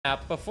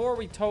Before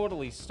we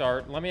totally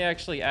start, let me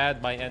actually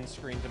add my end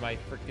screen to my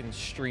freaking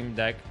stream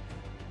deck.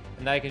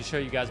 And then I can show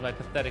you guys my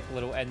pathetic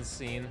little end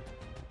scene.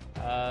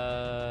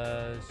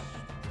 I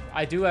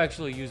do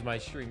actually use my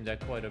stream deck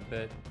quite a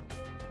bit.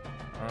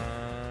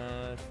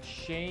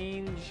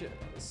 Change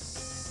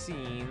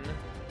scene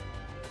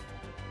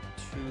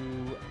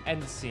to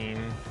end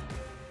scene.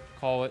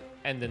 Call it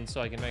ending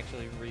so I can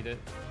actually read it.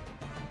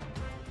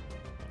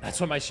 That's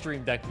what my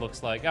stream deck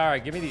looks like. All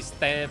right, give me these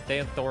damn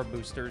Thor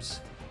boosters.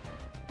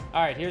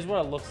 All right, here's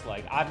what it looks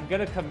like. I'm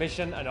gonna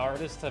commission an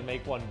artist to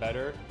make one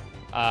better,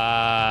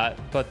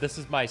 but this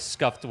is my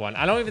scuffed one.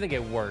 I don't even think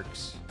it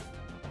works.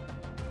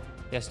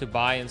 He has to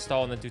buy,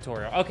 install in the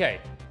tutorial.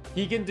 Okay,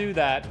 he can do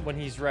that when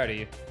he's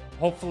ready.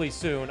 Hopefully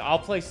soon. I'll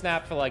play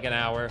Snap for like an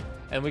hour,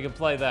 and we can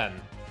play then.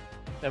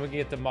 Then we can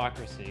get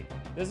Democracy.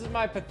 This is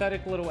my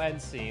pathetic little end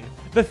scene.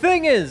 The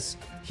thing is,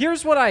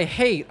 here's what I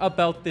hate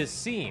about this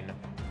scene.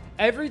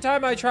 Every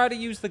time I try to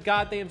use the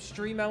goddamn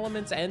stream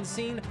elements end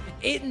scene,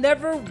 it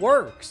never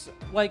works.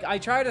 Like, I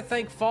try to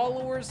thank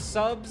followers,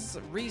 subs,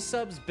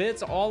 resubs,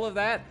 bits, all of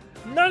that.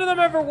 None of them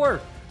ever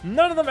work.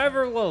 None of them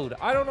ever load.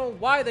 I don't know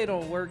why they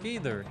don't work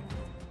either.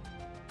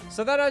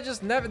 So then I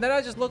just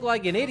look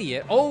like an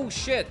idiot. Oh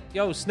shit.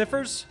 Yo,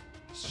 sniffers?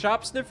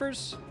 Shop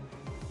sniffers?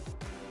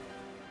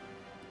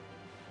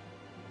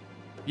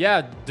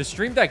 Yeah, the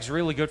stream deck's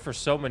really good for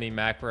so many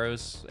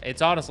macros.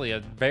 It's honestly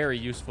a very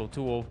useful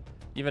tool.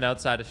 Even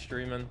outside of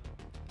streaming.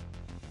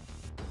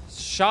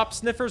 Shop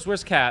sniffers,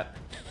 where's Cat?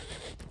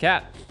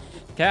 Cat.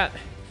 Cat.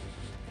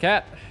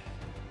 Cat.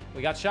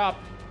 We got shop.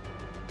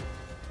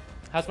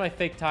 How's my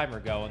fake timer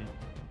going?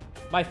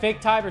 My fake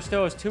timer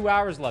still has 2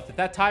 hours left. If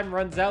that time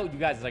runs out, you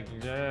guys are like,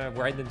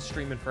 we're ending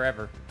streaming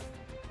forever.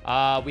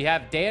 We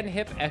have Dan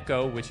Hip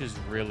Echo, which is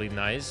really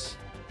nice.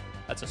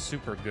 That's a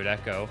super good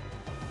Echo.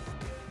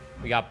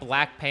 We got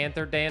Black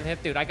Panther Dan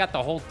Hip. Dude, I got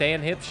the whole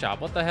Dan Hip shop.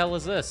 What the hell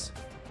is this?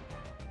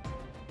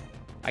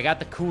 I got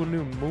the cool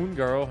new Moon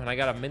Girl, and I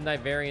got a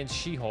Midnight Variant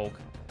She-Hulk.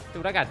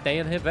 Dude, I got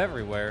Dan Hip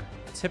everywhere.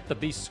 It's hip to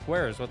be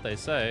square is what they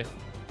say.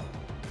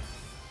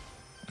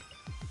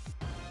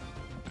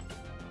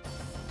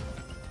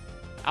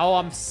 Oh,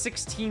 I'm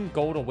 16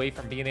 gold away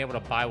from being able to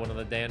buy one of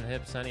the Dan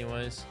Hips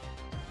anyways.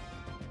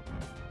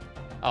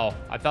 Oh,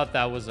 I thought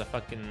that was a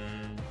fucking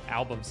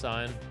album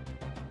sign.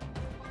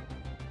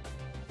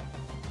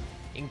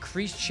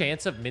 Increased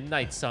chance of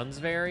Midnight Suns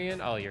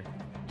variant? Oh, you're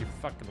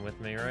fucking with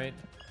me, right?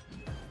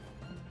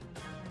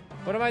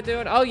 What am I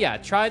doing? Oh, yeah.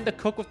 Trying to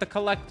cook with the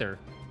collector.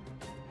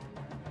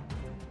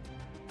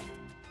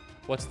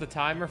 What's the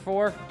timer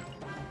for?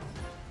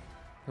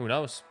 Who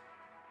knows?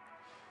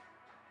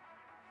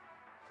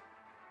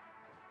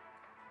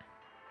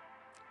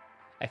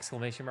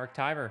 Exclamation mark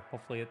timer.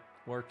 Hopefully it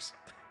works.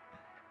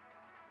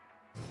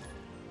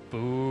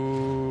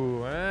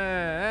 Boo.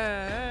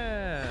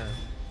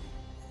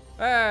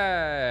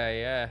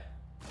 Yeah.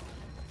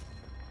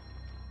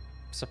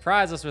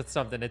 Surprise us with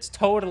something. It's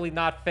totally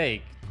not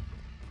fake.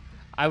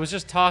 I was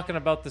just talking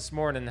about this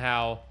morning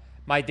how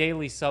my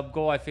daily sub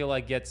goal I feel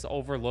like gets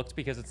overlooked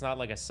because it's not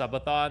like a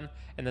subathon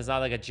and there's not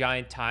like a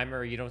giant timer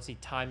or you don't see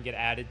time get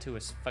added to a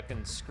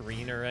fucking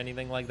screen or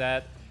anything like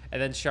that. And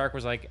then Shark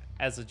was like,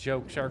 as a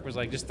joke, Shark was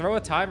like, just throw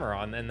a timer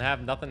on and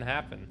have nothing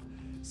happen.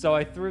 So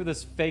I threw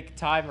this fake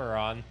timer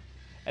on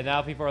and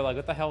now people are like,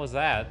 what the hell is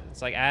that?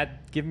 It's like,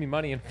 give me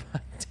money and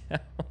find out.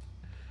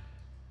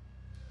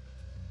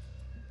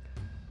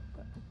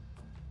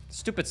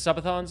 Stupid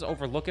subathons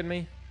overlooking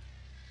me.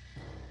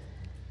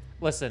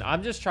 Listen,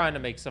 I'm just trying to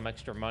make some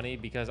extra money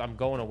because I'm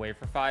going away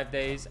for 5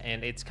 days,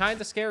 and it's kind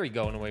of scary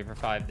going away for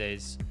 5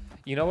 days.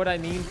 You know what I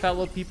mean,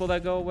 fellow people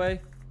that go away?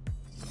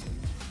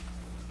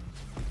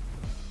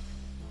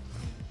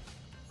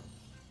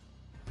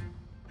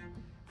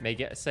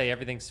 Say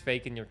everything's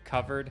fake and you're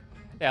covered.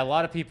 Yeah, a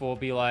lot of people will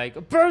be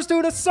like, Burr's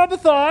doing a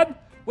subathon!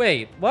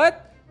 Wait,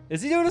 what?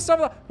 Is he doing a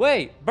subathon?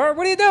 Wait, Burr,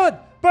 what are you doing?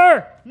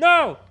 Burr,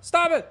 no!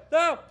 Stop it!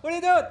 No! What are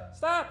you doing?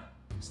 Stop!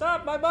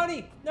 Stop, my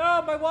money.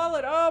 No, my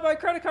wallet. Oh, my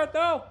credit card.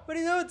 No. What are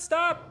you doing?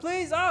 Stop,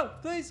 please. Oh,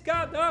 please,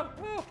 God, no.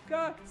 Oh,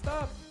 God,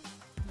 stop.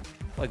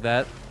 Like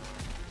that.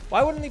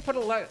 Why wouldn't he put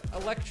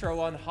Electro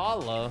on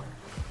Hala?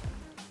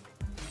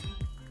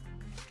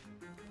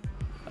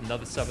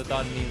 Another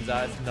subathon means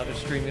another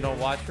stream you don't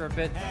watch for a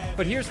bit.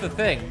 But here's the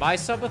thing. My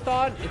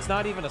subathon, it's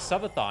not even a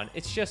subathon.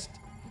 It's just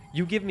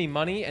you give me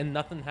money and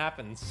nothing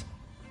happens.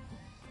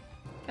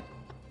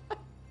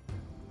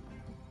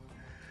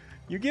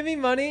 You give me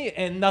money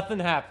and nothing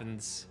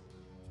happens.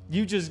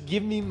 You just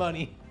give me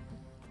money.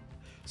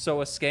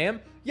 So a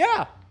scam?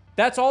 Yeah,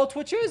 that's all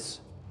Twitch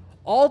is.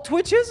 All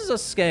Twitch is a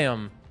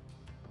scam.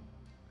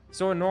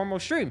 So a normal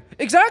stream.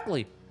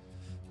 Exactly.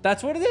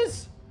 That's what it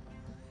is.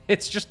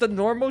 It's just a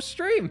normal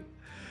stream.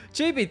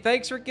 Chibi,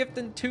 thanks for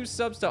gifting 2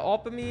 subs to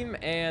Alpameme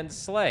and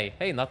Slay.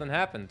 Hey, nothing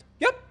happened.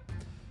 Yep.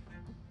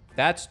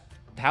 That's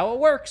how it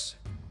works.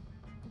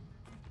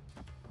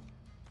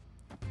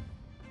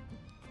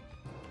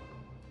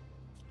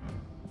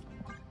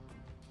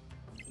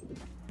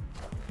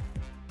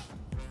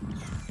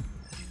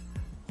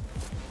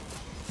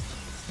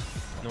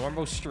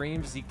 Normal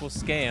streams equal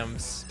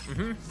scams.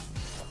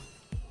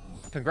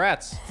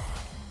 Congrats.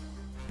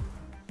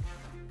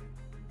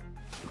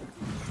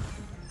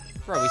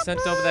 Bro, we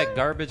sent over that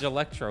garbage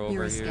Electro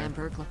over here. Scam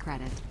Burkle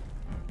credit.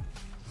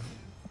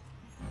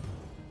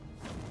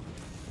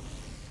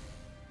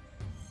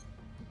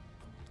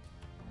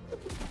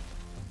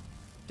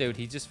 Dude,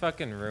 he just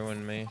fucking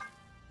ruined me.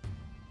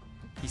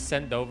 He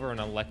sent over an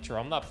Electro.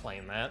 I'm not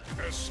playing that.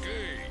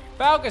 Escape.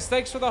 Falcus,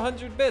 thanks for the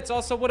 100 bits.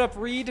 Also, what up,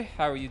 Reed?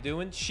 How are you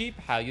doing? Sheep,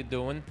 how you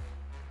doing?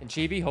 And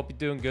Chibi, hope you're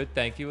doing good.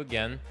 Thank you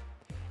again.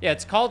 Yeah,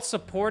 it's called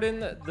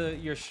supporting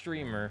your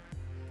streamer.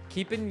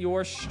 Keeping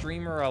your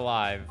streamer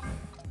alive.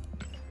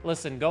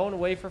 Listen, going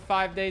away for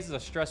 5 days is a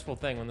stressful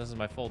thing when this is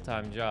my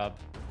full-time job.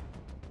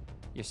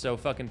 You're so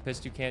fucking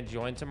pissed you can't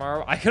join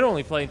tomorrow? I can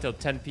only play until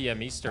 10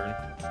 p.m. Eastern.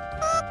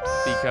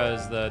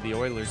 Because the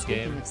Oilers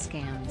game. Of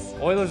scams,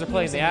 Oilers are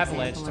playing the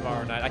Avalanche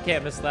tomorrow night. I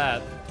can't miss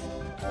that.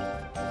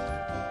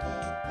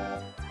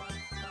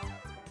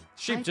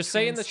 Sheep, just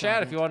say in the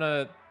chat if you want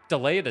to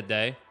delay it a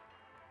day.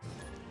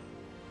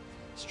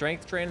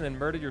 Strength training and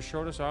murdered your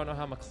shoulder, so I don't know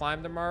how I'm gonna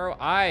climb tomorrow.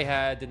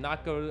 I did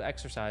not go to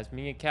exercise.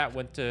 Me and Kat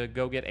went to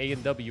go get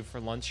A&W for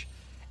lunch,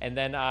 and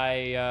then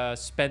I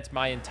spent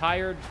my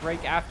entire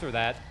break after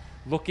that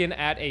looking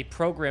at a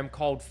program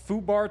called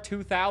Fubar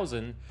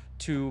 2000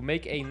 to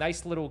make a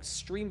nice little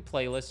stream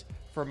playlist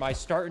for my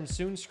starting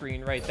soon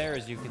screen right there,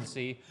 as you can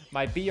see.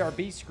 My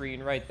BRB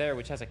screen right there,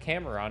 which has a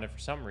camera on it for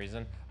some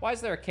reason. Why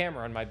is there a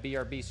camera on my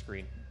BRB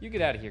screen? You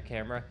get out of here,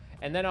 camera.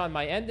 And then on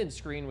my ending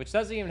screen, which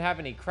doesn't even have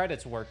any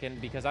credits working,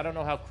 because I don't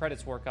know how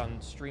credits work on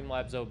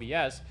Streamlabs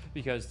OBS,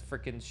 because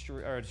freaking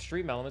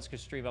Stream Elements,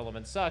 because Stream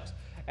Elements sucks.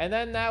 And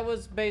then that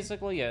was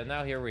basically it.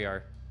 Now here we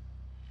are.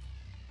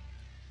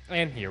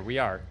 And here we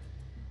are.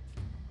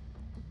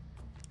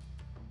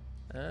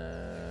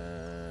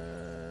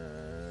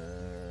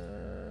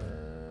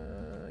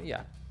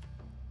 Yeah.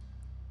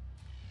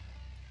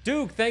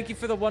 Duke, thank you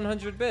for the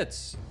 100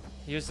 bits.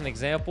 Here's an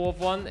example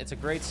of one. It's a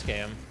great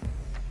scam.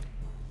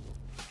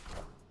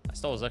 I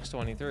stole his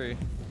X23.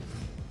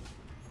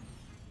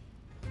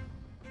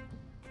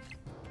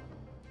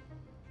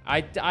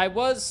 I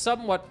was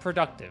somewhat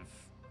productive.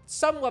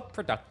 Somewhat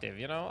productive,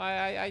 you know?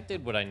 I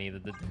did what I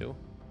needed to do.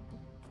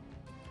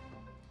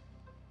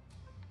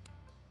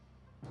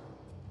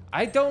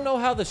 I don't know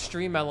how the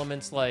stream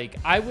elements, like,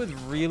 I would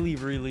really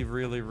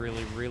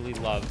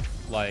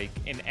love, like,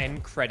 an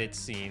end credit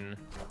scene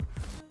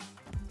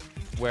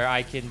where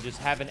I can just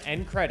have an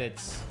end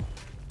credits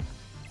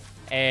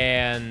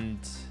and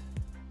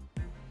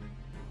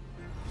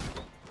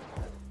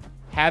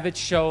have it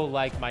show,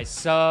 like, my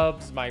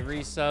subs, my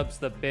resubs,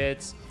 the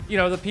bits, you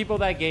know, the people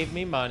that gave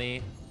me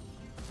money.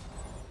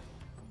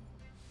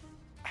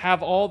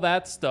 Have all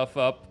that stuff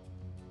up.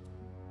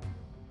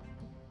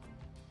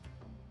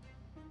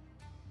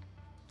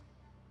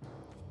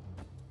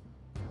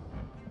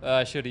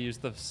 I should have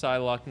used the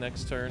Psylocke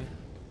next turn.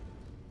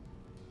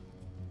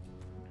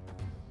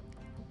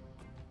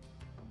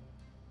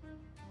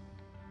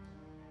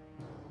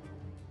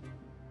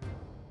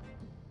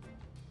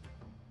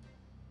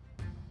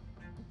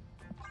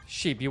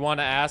 Sheep, you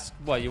want to ask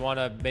what? You want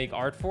to make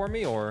art for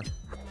me, or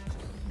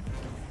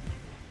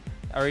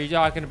are you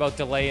talking about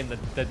delaying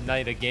the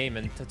night of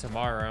gaming to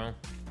tomorrow?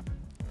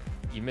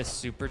 You miss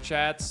super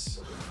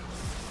chats?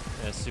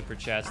 Yeah, super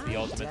chats, the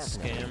ultimate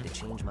scam. To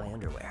change my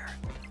underwear.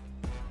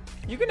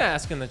 You can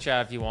ask in the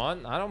chat if you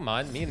want. I don't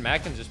mind. Me and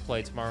Matt can just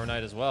play tomorrow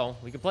night as well.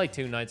 We can play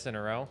 2 nights in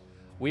a row.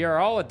 We are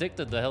all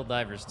addicted to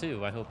Helldivers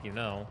too, I hope you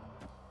know.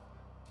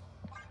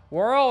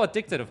 We're all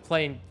addicted of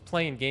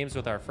playing games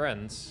with our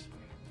friends.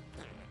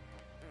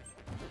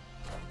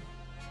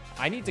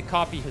 I need to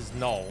copy his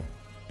null.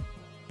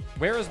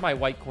 Where is my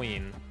white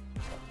queen?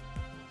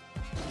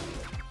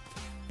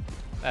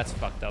 That's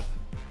fucked up.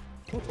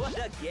 What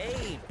a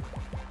game!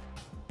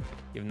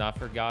 You've not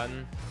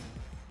forgotten?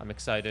 I'm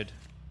excited.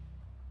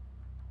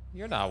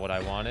 You're not what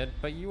I wanted,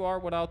 but you are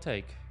what I'll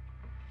take.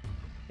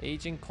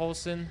 Agent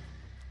Coulson.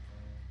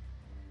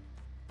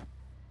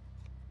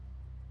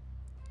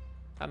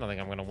 I don't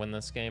think I'm going to win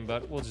this game,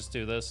 but we'll just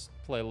do this.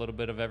 Play a little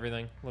bit of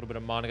everything. A little bit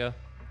of Monica.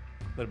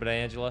 A little bit of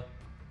Angela.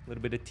 A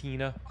little bit of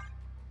Tina.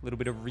 A little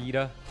bit of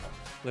Rita.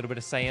 A little bit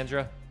of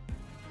Sandra.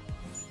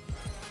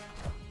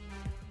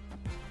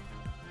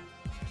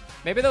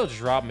 Maybe they'll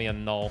drop me a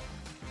null.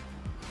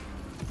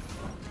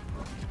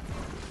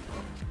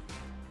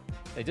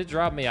 They did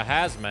drop me a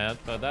hazmat,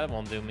 but that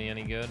won't do me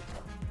any good.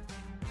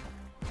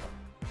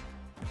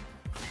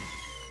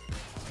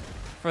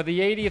 For the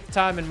 80th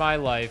time in my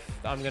life,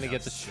 I'm gonna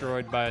get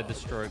destroyed by a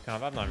destroyed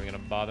comp. I'm not even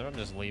gonna bother. I'm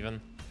just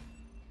leaving.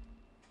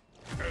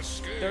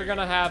 Escape. They're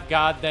gonna have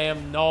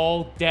goddamn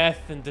null,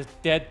 death, and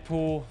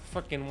Deadpool.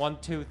 Fucking 1,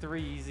 2,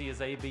 3, easy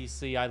as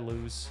ABC. I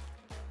lose.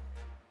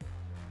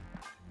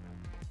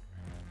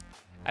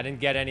 I didn't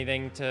get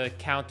anything to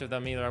counter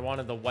them either. I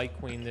wanted the White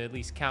Queen to at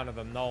least counter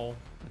the null.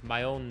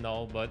 My own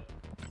null, but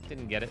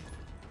didn't get it.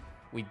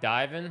 We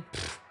dive in.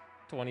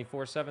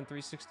 24/7,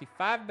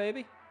 365,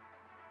 baby.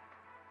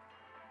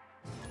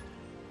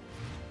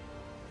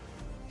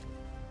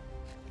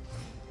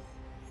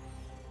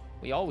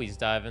 We always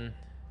dive in.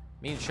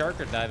 Me and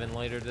Shark are diving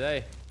later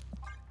today.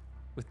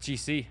 With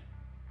GC.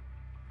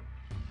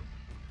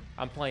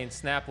 I'm playing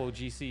Snapple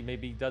GC.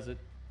 Maybe he does it.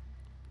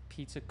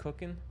 Pizza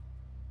cooking.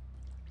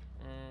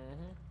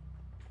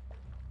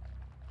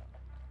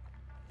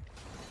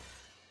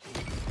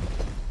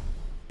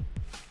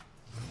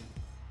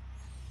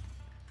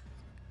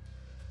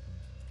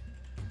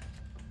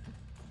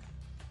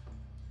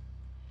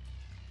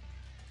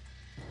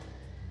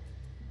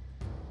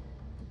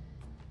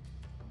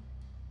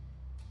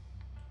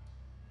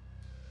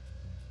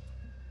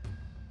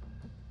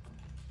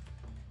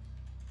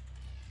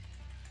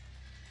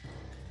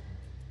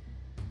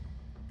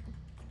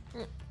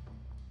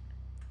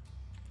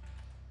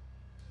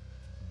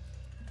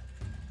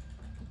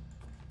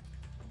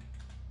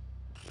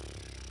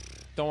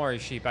 Don't worry,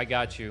 Sheep. I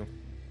got you.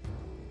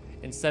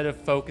 Instead of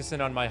focusing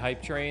on my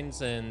hype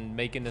trains and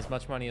making as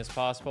much money as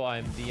possible, I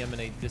am DMing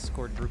a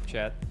Discord group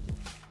chat.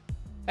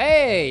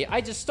 Hey, I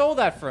just stole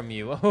that from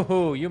you.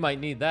 Oh, you might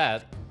need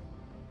that.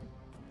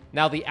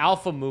 Now, the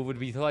alpha move would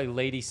be to like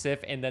Lady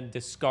Sif and then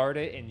discard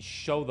it and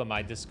show them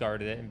I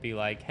discarded it and be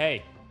like,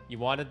 hey, you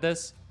wanted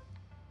this?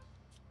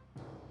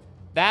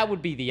 That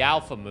would be the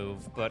alpha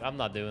move, but I'm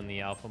not doing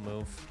the alpha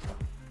move.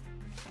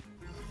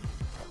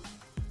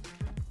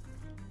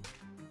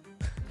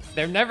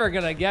 They're never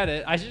gonna get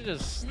it. I should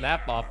just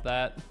snap off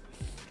that.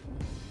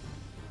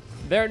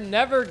 They're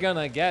never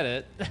gonna get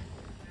it.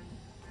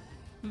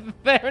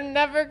 They're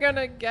never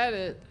gonna get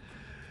it.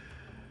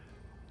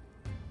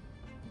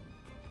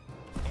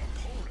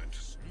 Opponent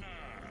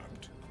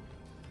snapped.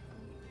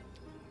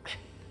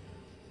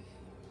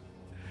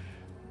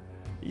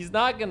 He's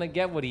not gonna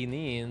get what he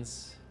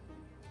needs.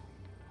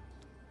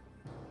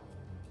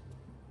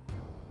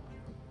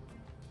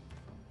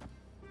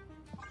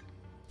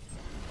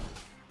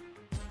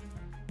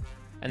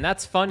 And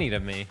that's funny to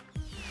me.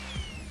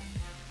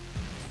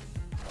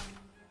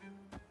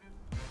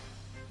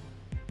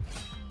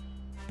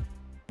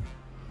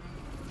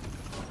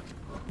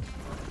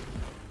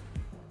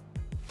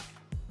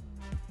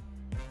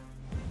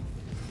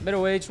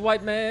 Middle-aged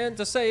white man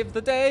to save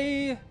the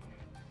day.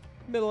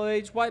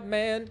 Middle-aged white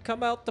man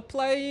come out to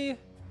play.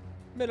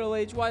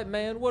 Middle-aged white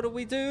man, what do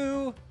we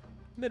do?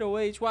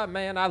 Middle-aged white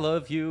man, I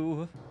love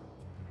you.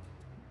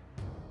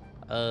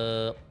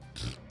 Here's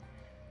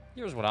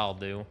what I'll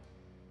do.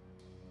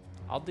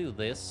 I'll do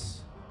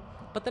this.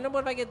 But then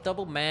what if I get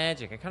double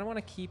magic? I kind of want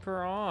to keep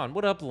her on.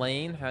 What up,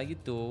 Lane? How you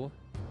do?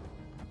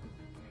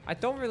 I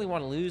don't really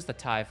want to lose the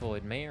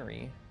Typhoid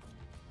Mary.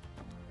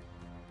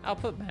 I'll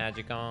put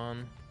magic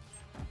on.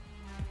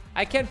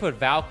 I can put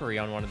Valkyrie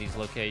on one of these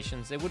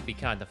locations. It would be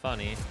kind of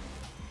funny.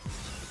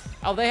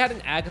 Oh, they had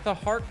an Agatha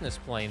Harkness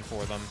playing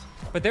for them.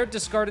 But they're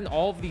discarding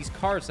all of these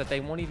cards that they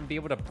won't even be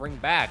able to bring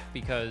back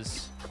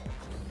because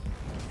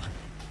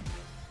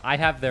I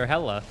have their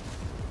Hela.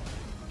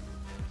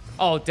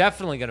 Oh,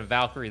 definitely gonna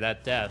Valkyrie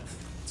that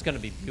death. It's gonna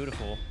be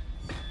beautiful.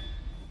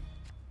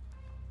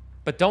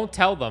 But don't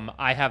tell them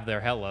I have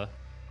their Hela.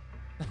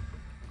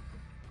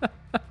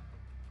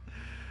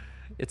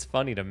 It's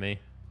funny to me.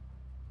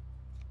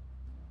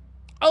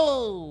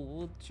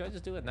 Oh, should I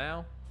just do it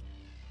now?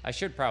 I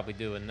should probably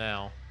do it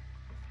now.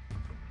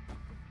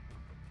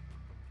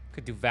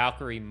 Could do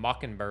Valkyrie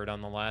Mockingbird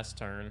on the last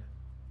turn.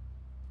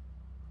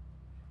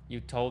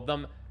 You told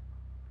them?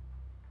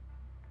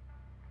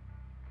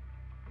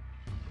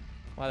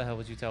 Why the hell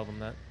would you tell them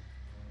that?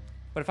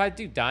 But if I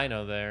do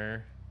Dino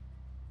there...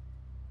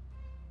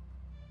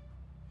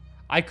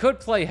 I could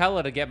play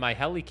Hela to get my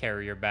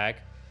Helicarrier back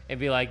and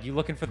be like, you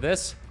looking for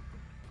this?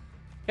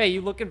 Hey,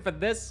 you looking for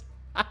this?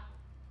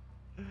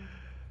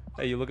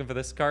 Hey, you looking for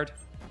this card?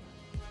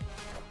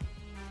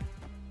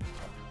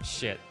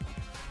 Shit.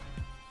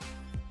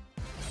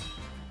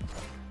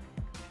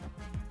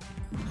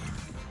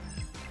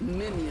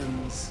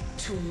 Minions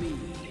to me.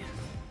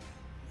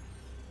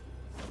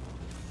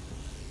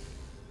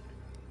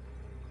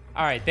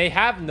 All right, they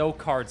have no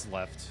cards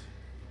left.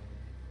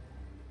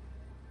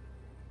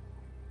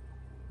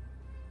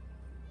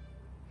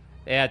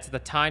 Yeah, it's the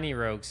Tiny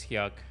Rogues,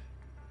 yuck.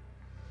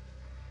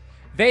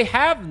 They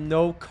have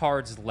no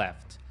cards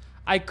left.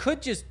 I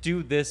could just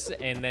do this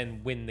and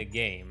then win the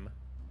game.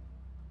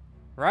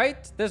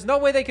 Right? There's no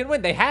way they can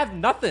win. They have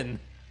nothing.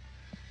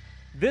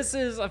 This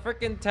is a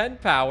freaking 10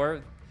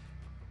 power.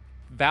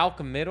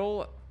 Valk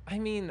middle. I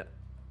mean,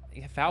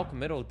 yeah, Valk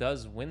middle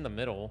does win the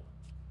middle.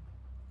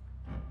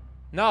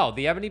 No,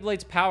 the Ebony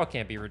Blade's power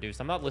can't be reduced.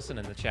 I'm not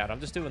listening to chat. I'm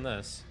just doing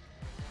this.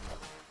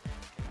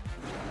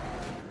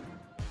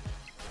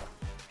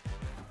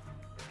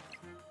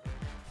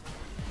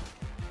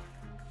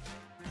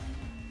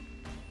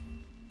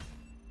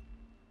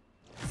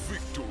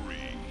 Victory.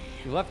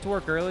 You left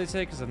work early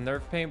today because of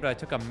nerve pain, but I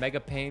took a mega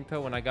pain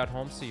pill when I got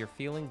home, so you're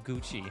feeling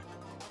Gucci.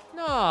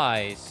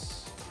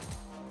 Nice.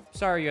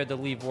 Sorry you had to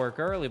leave work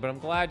early, but I'm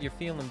glad you're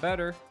feeling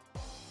better.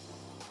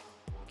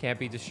 Can't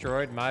be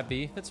destroyed, might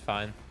be. It's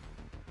fine.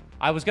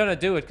 I was gonna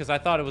do it because I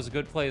thought it was a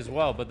good play as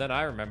well, but then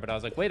I remembered. I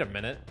was like, wait a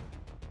minute.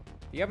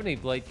 The Ebony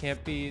Blade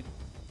can't be...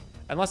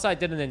 Unless I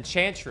did an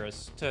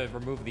enchantress to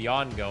remove the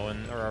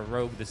ongoing, or a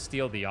rogue to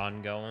steal the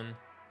ongoing.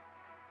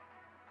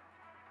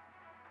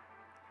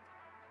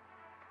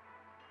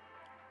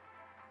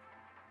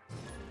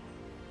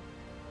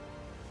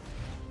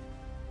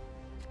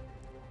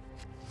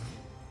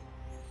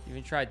 You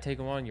even tried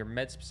taking one of your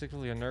meds,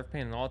 specifically your nerve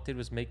pain, and all it did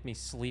was make me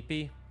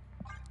sleepy?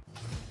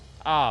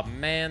 Ah,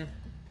 man.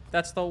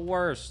 That's the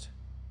worst.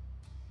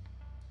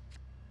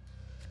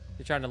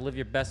 You're trying to live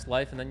your best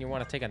life, and then you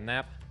want to take a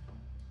nap?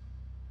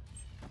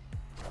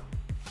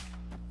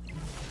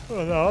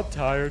 Oh, no, I'm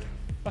tired.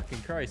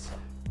 Fucking Christ.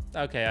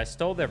 Okay, I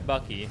stole their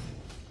Bucky.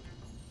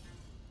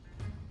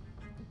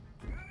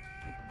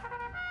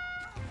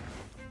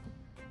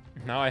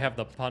 Now I have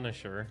the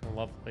Punisher.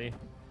 Lovely.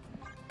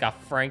 Got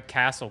Frank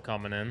Castle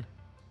coming in.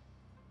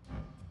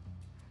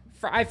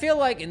 I feel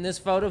like in this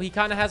photo, he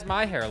kind of has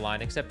my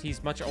hairline, except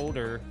he's much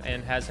older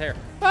and has hair.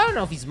 I don't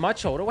know if he's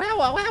much older.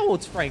 How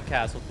old's Frank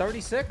Castle?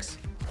 36?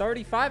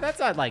 35? That's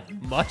not, like,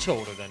 much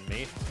older than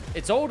me.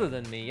 It's older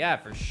than me, yeah,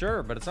 for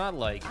sure, but it's not,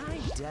 like... I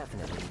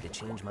definitely need to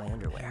change my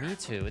underwear. Me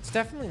too. It's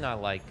definitely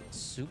not, like,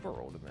 super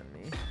older than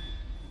me.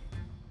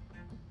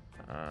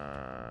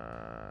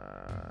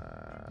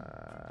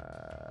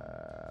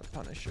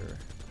 Punisher.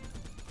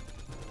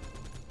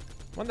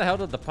 When the hell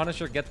did the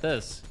Punisher get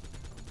this?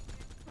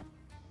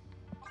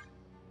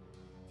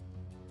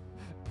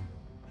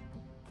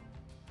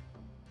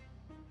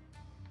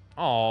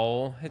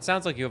 Oh, it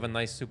sounds like you have a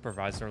nice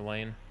supervisor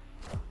lane.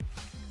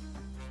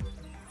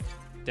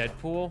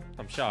 Deadpool?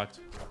 I'm shocked.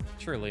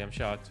 Truly, I'm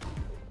shocked.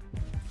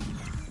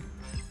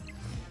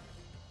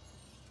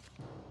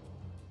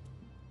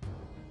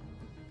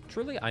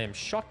 Truly, I am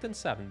shocked and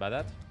saddened by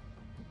that.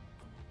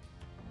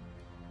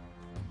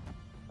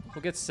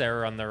 We'll get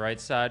Sarah on the right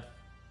side.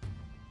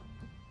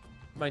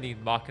 Might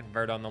need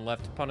Mockingbird on the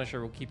left.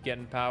 Punisher will keep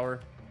getting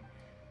power.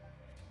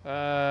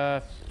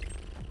 I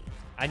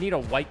need a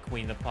White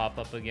Queen to pop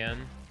up again.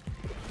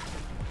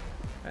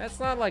 That's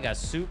not like a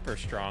super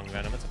strong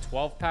Venom. It's a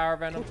 12 power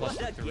Venom plus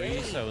a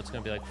 3, so it's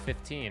going to be like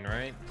 15,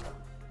 right?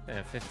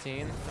 Yeah,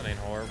 15. That ain't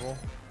horrible.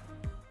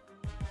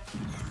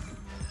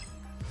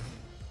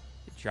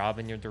 Good job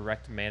in your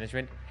direct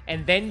management.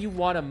 And then you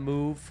want to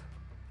move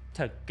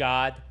to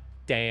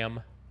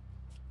goddamn...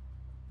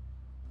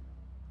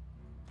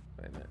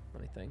 Wait a minute.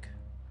 Let me think.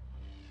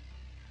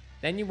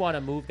 Then you want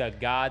to move to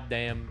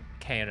goddamn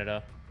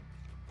Canada.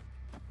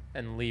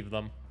 And leave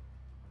them.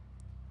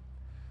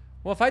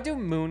 Well, if I do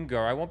Moon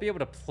Girl, I won't be able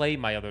to play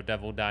my other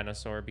Devil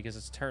Dinosaur because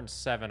it's turned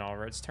 7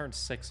 already. It's turned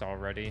 6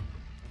 already.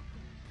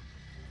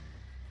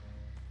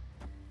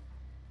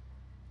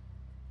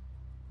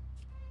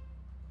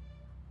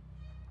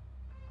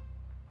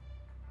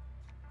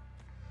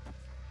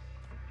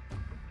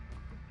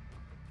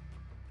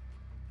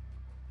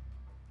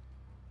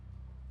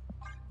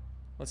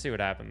 Let's see what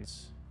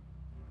happens.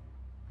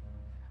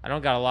 I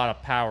don't got a lot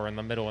of power in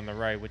the middle and the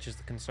right, which is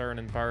the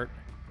concerning part.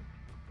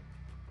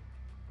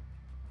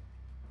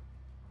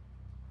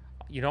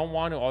 You don't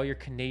want to, all your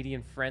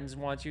Canadian friends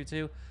want you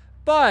to.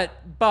 But,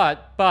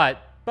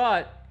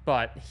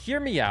 hear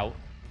me out.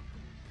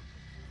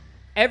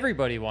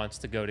 Everybody wants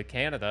to go to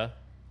Canada.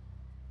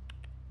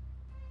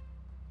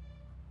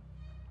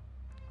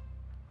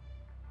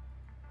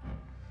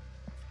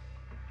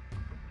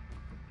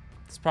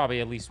 There's probably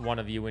at least one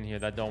of you in here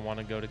that don't want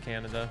to go to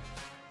Canada.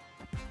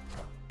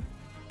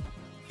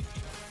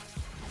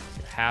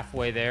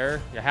 Halfway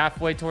there. You're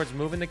halfway towards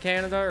moving to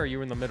Canada, or are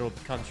you in the middle of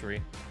the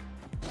country?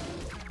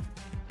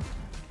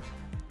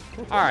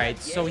 Alright,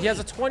 so he has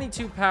a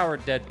 22 power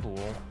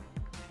Deadpool.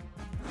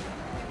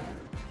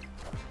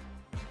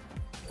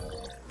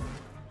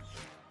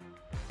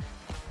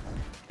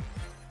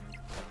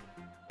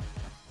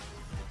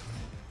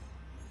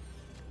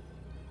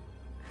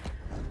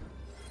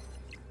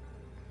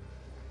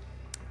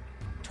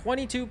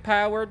 .22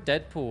 power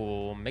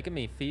Deadpool, making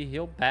me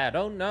feel bad.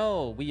 Oh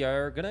no, we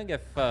are gonna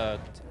get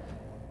fucked.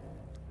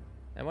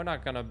 And we're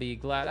not gonna be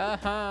glad.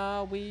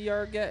 Aha, we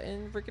are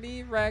getting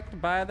rickety wrecked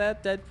by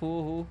that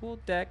Deadpool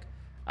deck.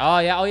 Oh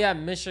yeah,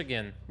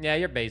 Michigan. Yeah,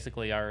 you're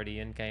basically already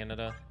in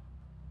Canada.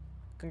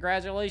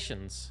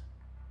 Congratulations.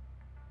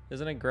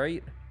 Isn't it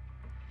great?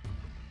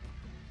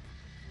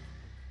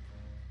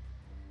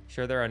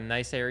 Sure, there are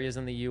nice areas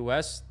in the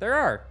US. There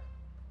are.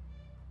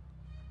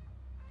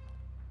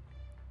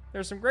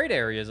 There's some great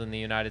areas in the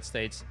United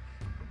States.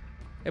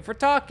 If we're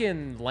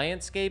talking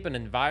landscape and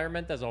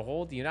environment as a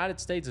whole, the United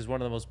States is one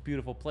of the most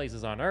beautiful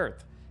places on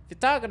Earth. If you're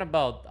talking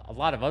about a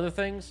lot of other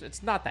things,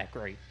 it's not that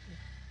great.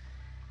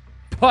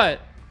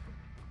 But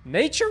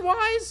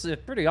nature-wise,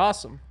 it's pretty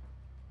awesome.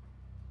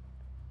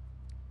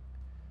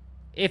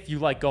 If you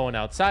like going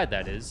outside,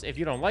 that is. If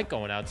you don't like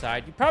going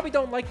outside, you probably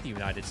don't like the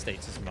United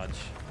States as much.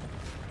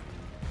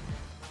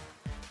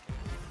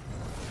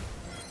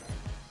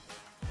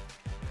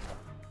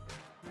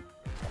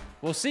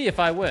 We'll see if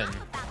I win.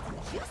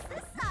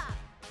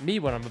 Me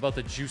when I'm about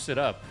to juice it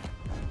up.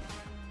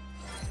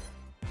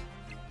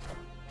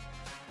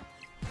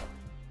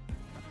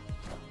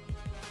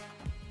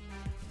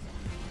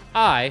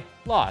 I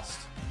lost.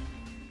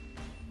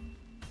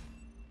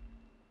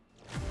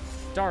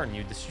 Darn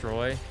you,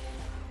 Destroy.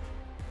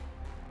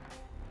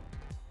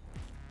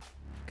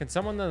 Can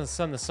someone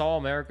send the Saw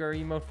America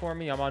emote for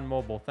me? I'm on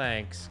mobile,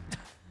 thanks.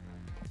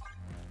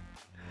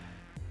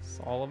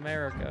 Saw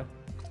America.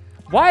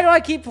 Why do I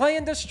keep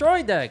playing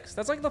Destroy decks?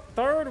 That's like the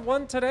third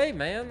one today,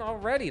 man,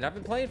 already. And I've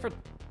been playing for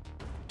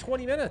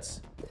 20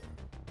 minutes.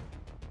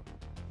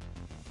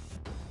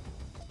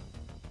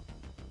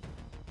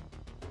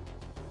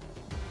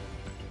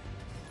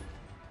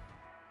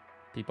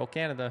 People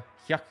Canada.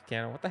 Yuck,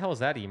 Canada. What the hell is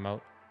that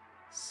emote?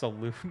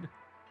 Saloon.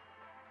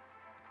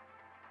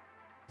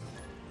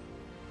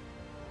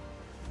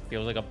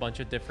 Feels like a bunch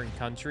of different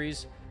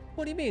countries.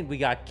 What do you mean? We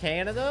got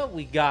Canada,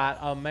 we got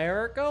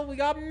America, we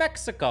got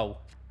Mexico.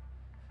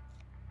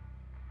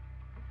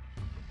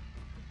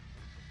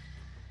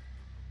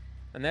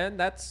 And then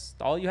that's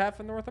all you have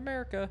for North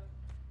America.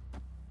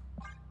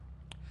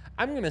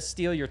 I'm going to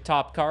steal your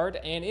top card,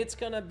 and it's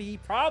going to be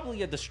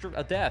probably a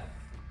death.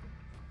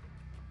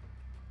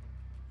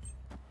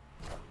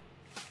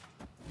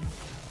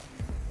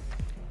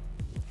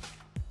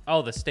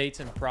 Oh, the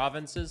states and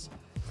provinces?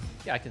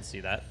 Yeah, I can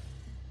see that.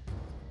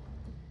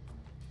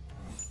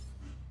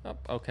 Oh,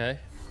 okay.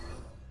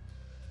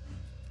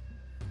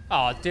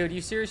 Oh, dude,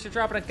 you serious? You're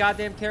dropping a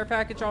goddamn care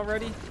package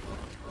already?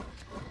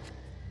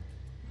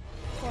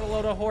 What a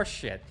load of horse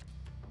shit.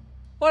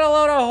 What a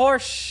load of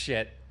horse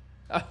shit.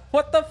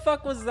 What the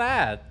fuck was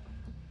that?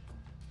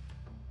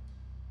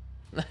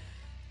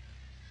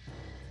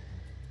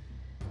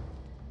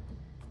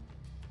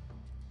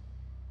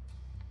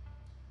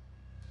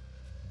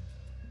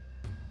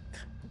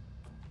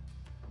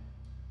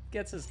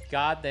 Gets his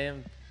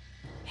goddamn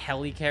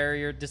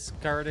helicarrier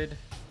discarded.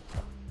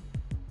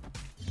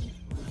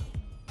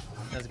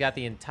 Has got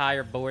the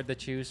entire board to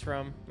choose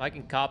from. I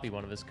can copy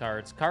one of his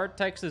cards. Card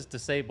text is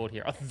disabled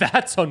here. Oh,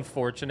 that's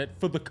unfortunate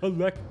for the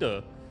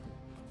collector.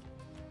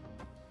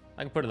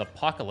 I can put an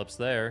Apocalypse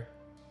there.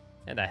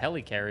 And a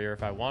helicarrier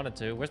if I wanted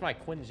to. Where's my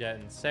Quinjet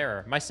and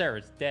Sarah? My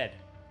Sarah's dead.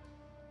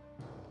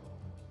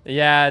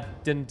 Yeah,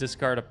 didn't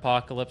discard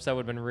Apocalypse. That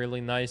would have been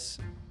really nice.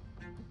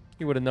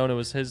 He would have known it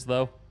was his,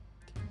 though.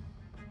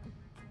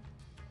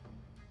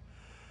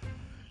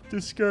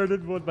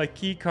 Discarded one of my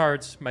key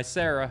cards. My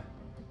Sarah.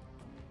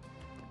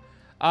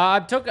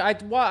 I took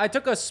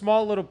a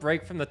small little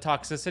break from the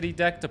Toxicity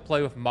deck to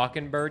play with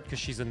Mockingbird because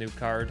she's a new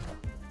card.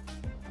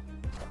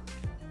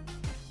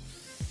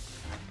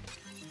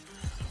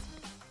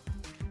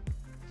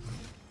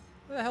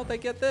 Where the hell did they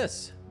get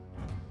this?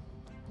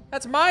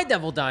 That's my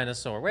Devil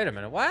Dinosaur. Wait a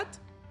minute, what?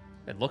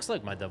 It looks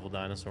like my Devil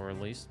Dinosaur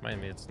at least.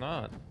 Maybe it's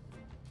not.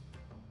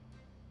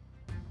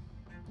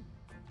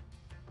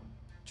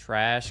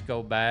 Trash,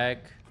 go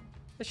back.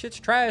 This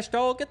shit's trash,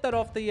 dog. Get that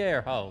off the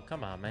air. Oh,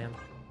 come on, man.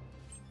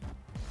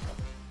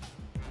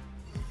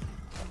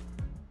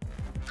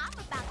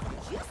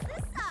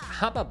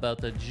 I'm about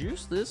to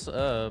juice this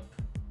up.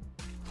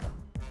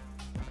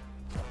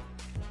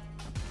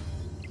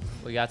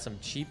 We got some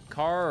cheap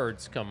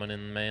cards coming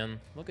in, man.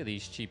 Look at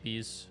these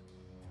cheapies.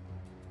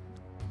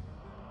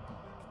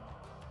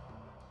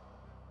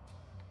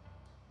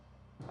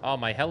 Oh,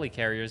 my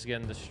helicarrier's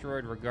getting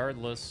destroyed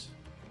regardless.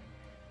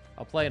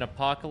 I'll play an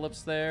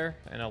Apocalypse there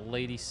and a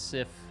Lady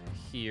Sif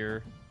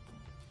here.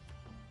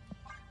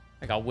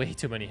 I got way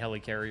too many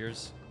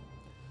helicarriers.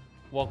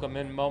 Welcome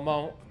in,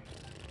 Momo.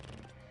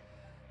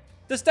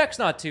 This deck's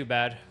not too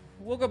bad.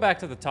 We'll go back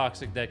to the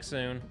Toxic deck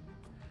soon.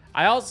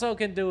 I also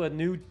can do a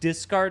new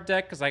discard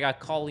deck because I got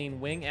Colleen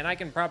Wing, and I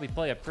can probably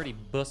play a pretty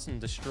bussin'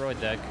 Destroy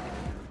deck.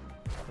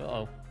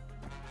 Uh-oh.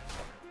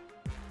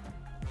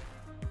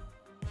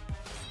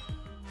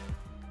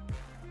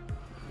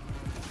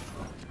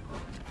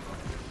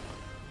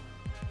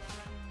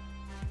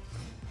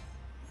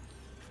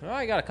 Well,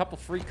 I got a couple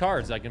free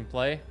cards I can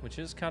play, which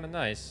is kind of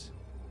nice.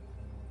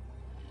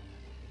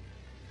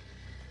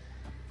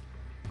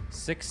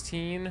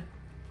 16.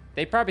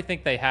 They probably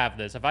think they have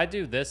this. If I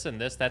do this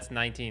and this, that's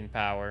 19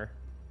 power.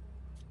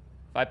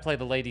 If I play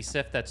the Lady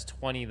Sif, that's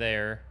 20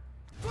 there.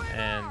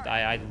 And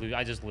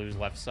I just lose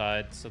left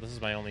side, so this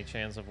is my only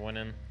chance of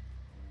winning.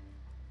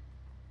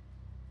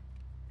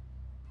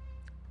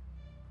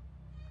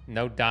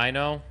 No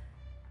Dino.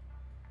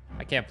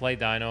 I can't play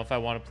Dino if I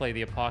want to play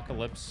the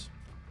Apocalypse.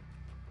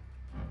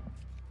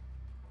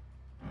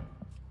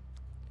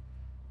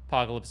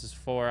 Apocalypse is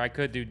 4. I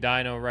could do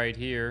Dino right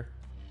here.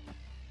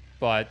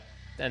 But,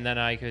 and then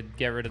I could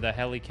get rid of the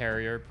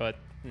helicarrier, but,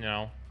 you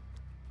know.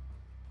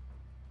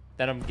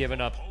 Then I'm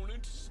giving up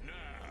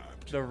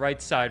the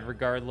right side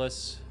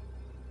regardless.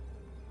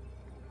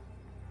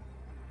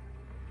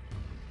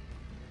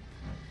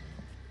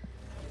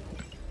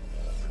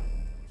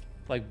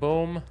 Like,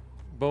 boom,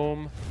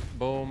 boom,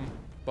 boom,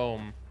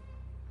 boom.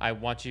 I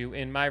want you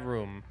in my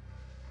room.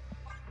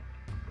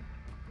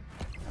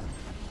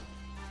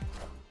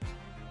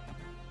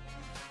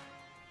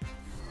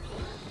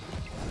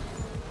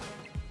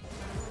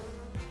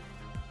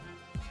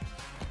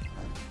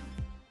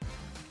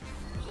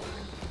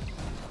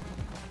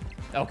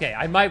 Okay,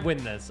 I might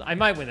win this. I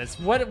might win this.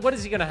 What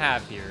is he gonna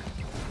have here?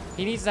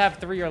 He needs to have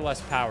 3 or less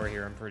power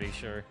here, I'm pretty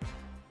sure.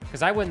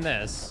 Because I win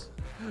this.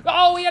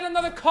 Oh, we had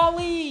another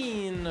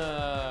Colleen!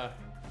 Ah!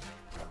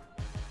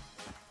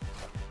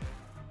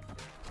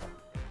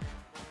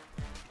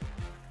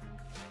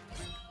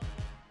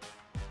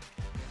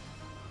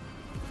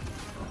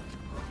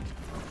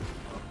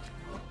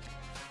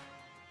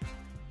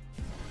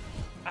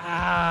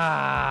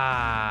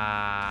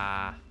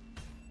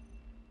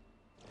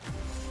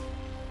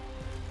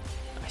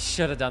 I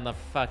should have done the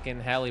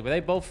fucking heli. Were they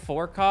both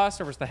 4 costs,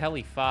 or was the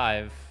heli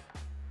 5?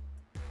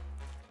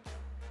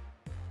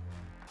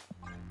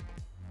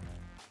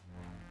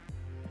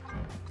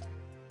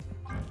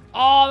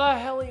 Oh, the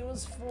heli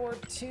was 4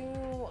 too.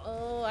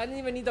 Oh, I didn't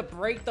even need to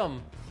break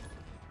them.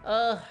 It's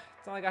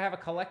not like I have a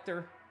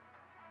collector.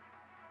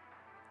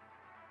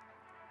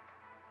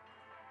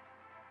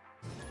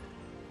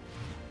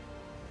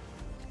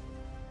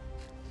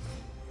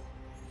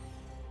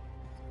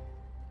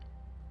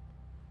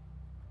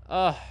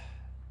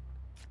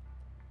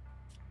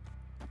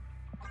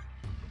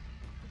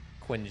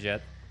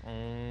 Quinjet.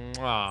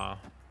 Mwah.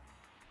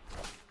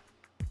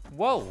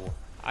 Whoa.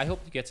 I hope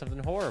you get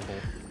something horrible.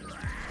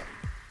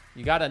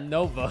 You got a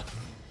Nova.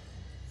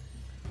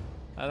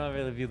 I don't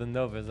really view the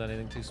Nova as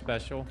anything too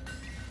special.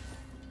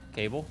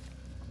 Cable.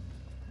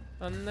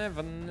 I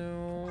never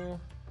knew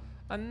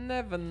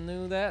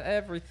that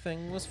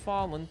everything was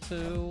falling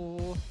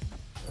to.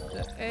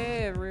 That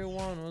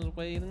everyone was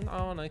waiting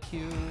on a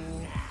cue.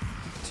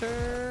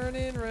 Turn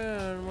and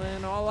run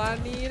when all I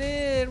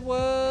needed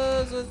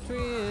was a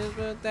twist,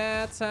 but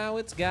that's how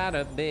it's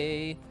gotta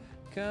be.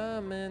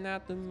 Coming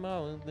out the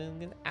mall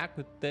thinking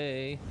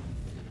Aquate.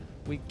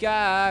 We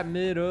got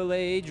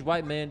middle-aged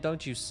white man,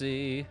 don't you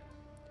see?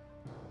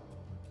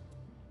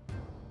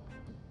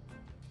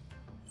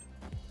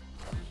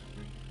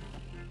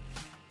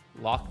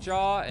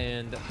 Lockjaw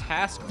and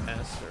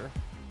Taskmaster.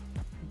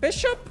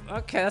 Bishop?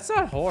 Okay, that's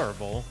not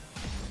horrible.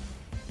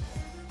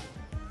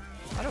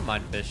 I don't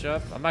mind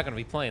Bishop. I'm not gonna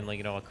be playing like,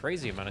 you know, a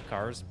crazy amount of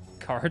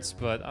cards,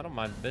 but I don't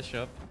mind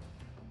Bishop.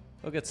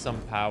 We'll get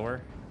some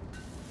power.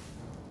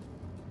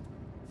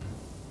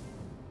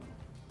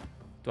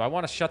 Do I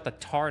want to shut the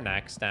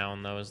Tarnax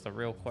down, though, is the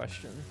real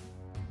question.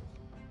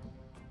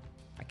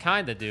 I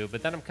kind of do,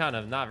 but then I'm kind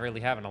of not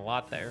really having a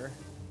lot there.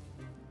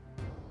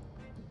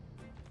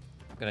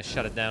 I'm gonna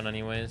shut it down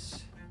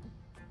anyways.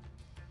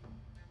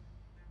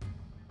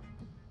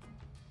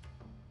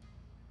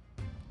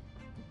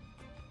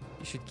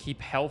 You should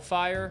keep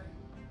Hellfire.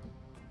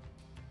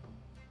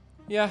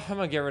 Yeah, I'm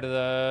gonna get rid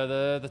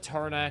of the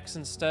Tarnax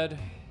instead.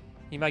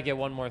 He might get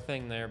one more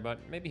thing there, but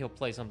maybe he'll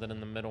play something in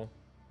the middle.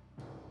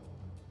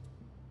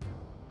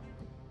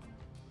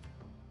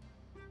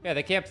 Yeah,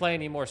 they can't play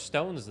any more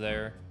stones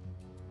there.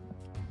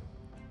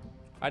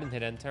 I didn't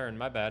hit end turn,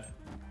 my bad.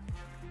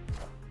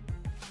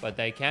 But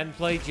they can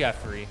play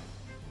Jeffrey.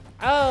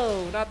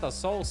 Oh, not the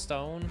Soul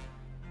Stone.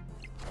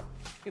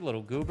 You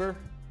little goober.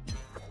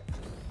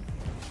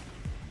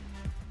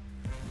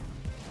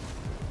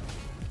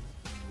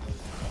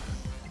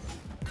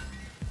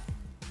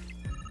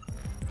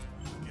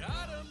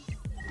 Got him.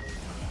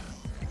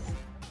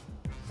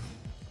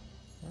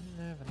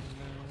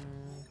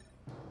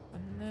 I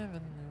never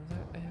knew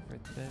that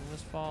everything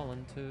was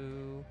falling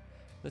to.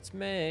 Let's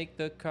make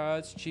the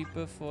cards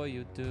cheaper for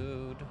you,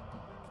 dude.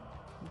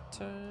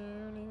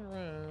 Turning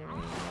around,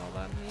 all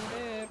I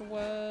needed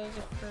was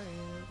a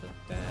friend, but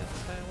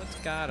that's how it's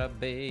gotta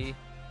be.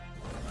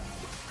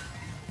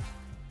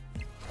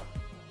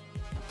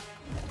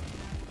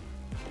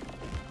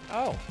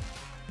 Oh.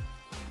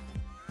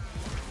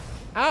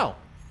 Ow.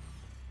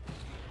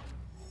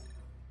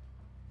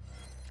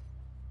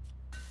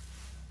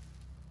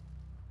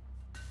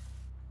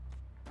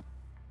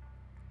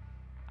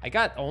 I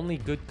got only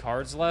good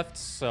cards left,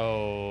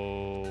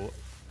 so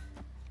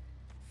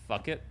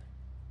fuck it.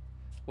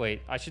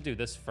 Wait, I should do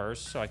this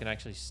first so I can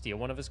actually steal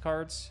one of his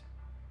cards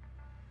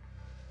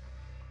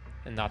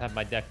and not have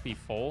my deck be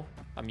full.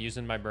 I'm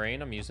using my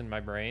brain. I'm using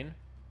my brain.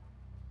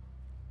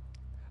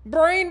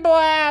 Brain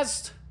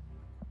Blast!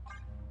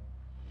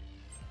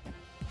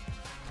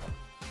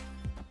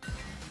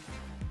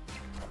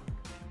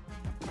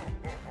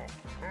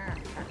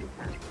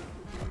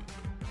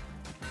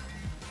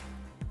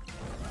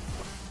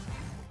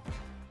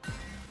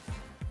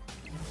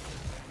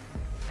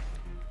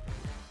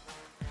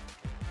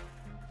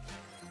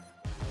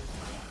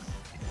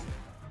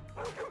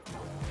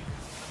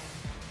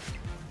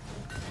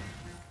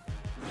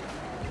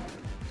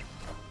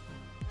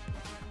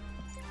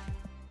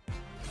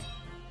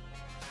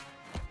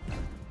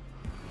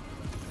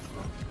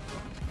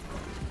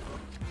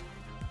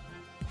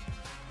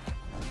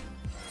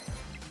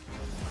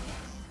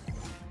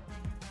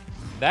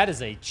 That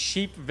is a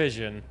cheap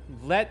vision.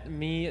 Let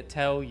me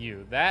tell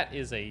you, that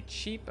is a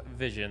cheap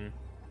vision.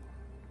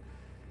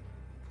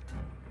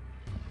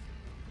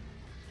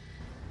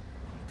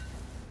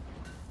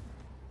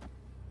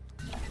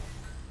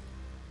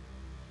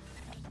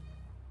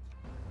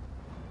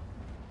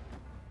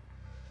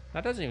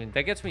 That doesn't even,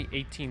 that gets me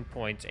 18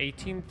 points.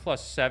 18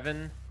 plus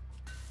 7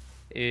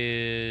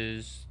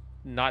 is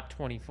not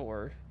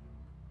 24.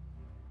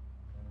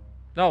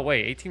 No,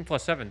 wait. 18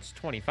 plus 7 is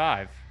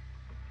 25.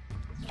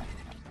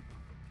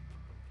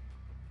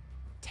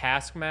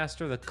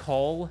 Taskmaster, the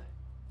Cull.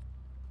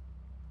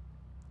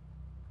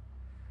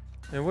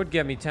 It would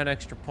get me 10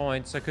 extra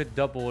points. I could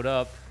double it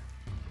up.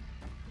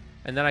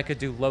 And then I could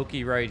do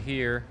Loki right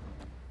here.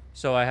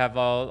 So I have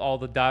all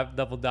the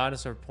double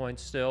dinosaur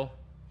points still.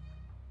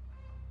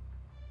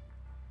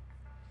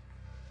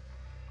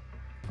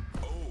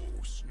 Oh,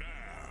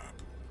 snap.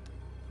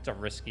 It's a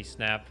risky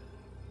snap.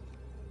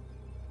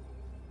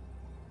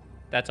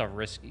 That's a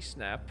risky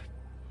snap.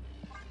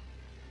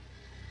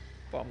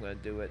 But I'm gonna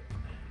do it.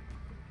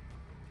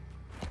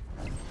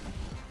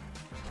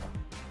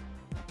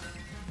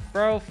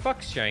 Bro,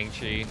 fuck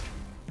Shang-Chi.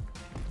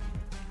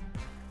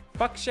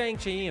 Fuck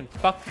Shang-Chi and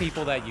fuck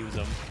people that use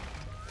them.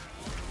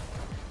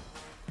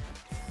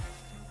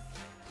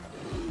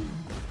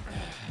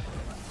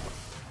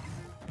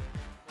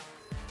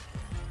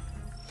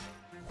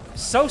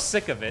 So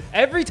sick of it.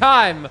 Every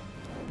time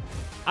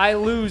I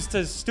lose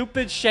to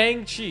stupid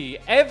Shang-Chi.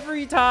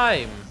 Every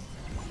time.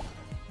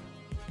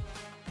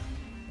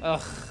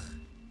 Ugh.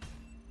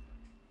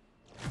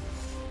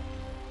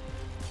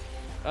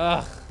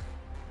 Ugh.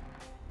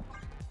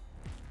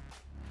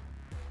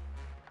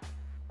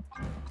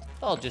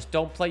 Oh, just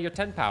don't play your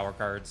 10 power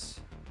cards.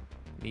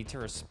 Need to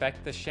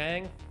respect the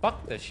Shang?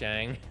 Fuck the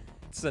Shang.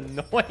 It's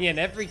annoying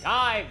every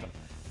time.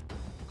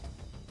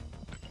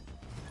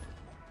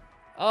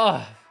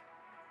 Ugh.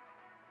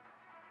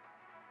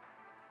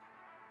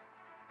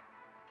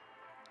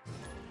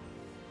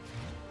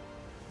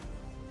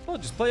 Oh,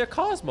 just play a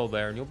Cosmo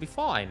there and you'll be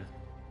fine.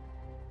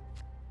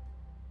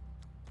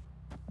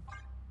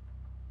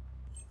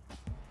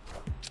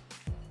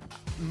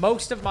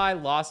 Most of my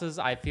losses,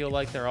 I feel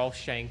like they're all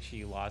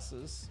Shang-Chi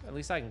losses. At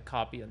least I can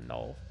copy a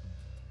null.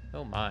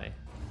 Oh my.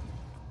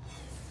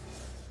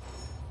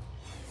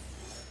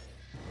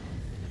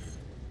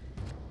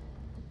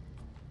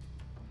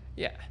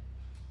 Yeah.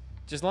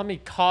 Just let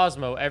me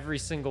Cosmo every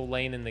single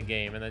lane in the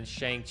game, and then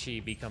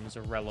Shang-Chi becomes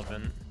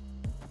irrelevant.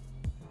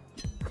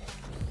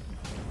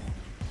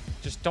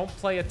 Just don't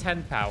play a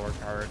 10 power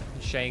card.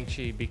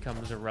 Shang-Chi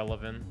becomes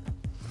irrelevant.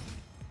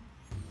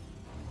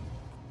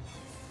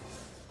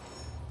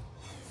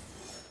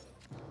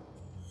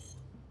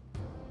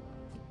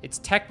 It's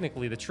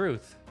technically the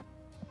truth.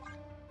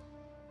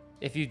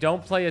 If you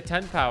don't play a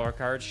 10 power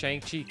card,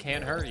 Shang-Chi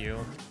can't hurt you.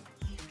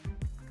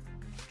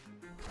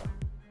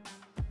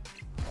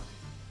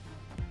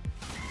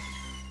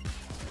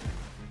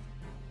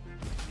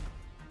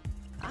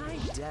 I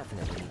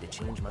definitely need to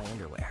change my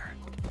underwear.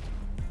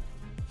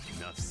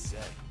 Enough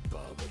said,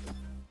 bub.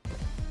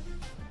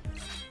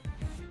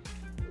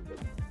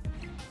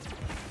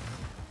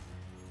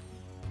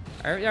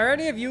 Are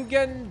any of you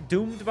getting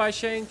doomed by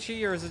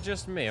Shang-Chi, or is it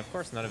just me? Of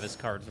course none of his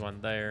cards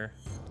went there.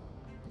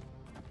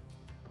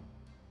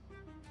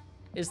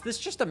 Is this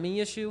just a me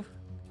issue?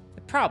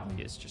 It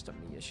probably is just a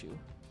me issue.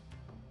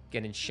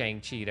 Getting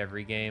Shang-Chi'd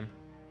every game.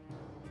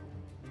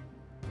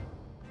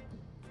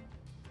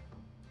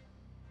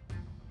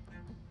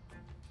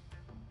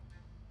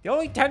 The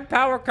only 10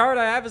 power card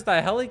I have is the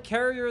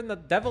Helicarrier and the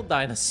Devil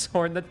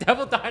Dinosaur. And the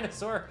Devil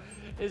Dinosaur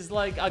is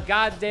like a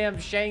goddamn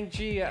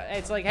Shang-Chi.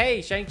 It's like,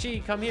 hey,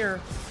 Shang-Chi, come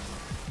here.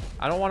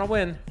 I don't want to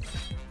win.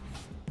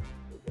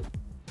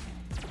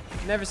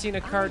 Never seen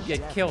a card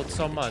get killed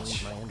so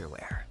much. My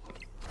underwear.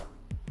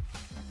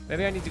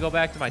 Maybe I need to go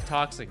back to my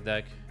Toxic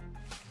deck.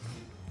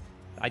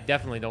 I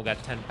definitely don't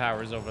got 10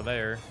 powers over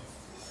there.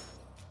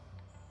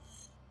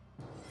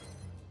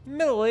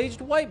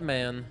 Middle-aged white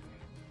man.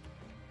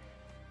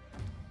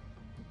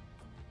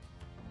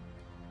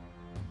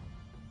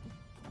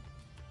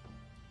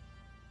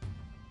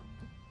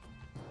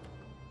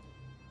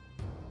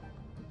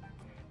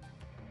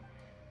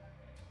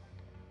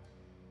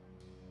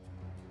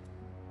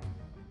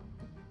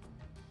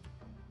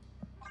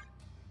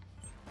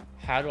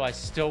 How do I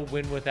still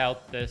win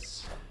without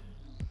this?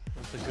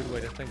 That's a good way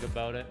to think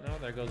about it. No,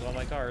 there goes all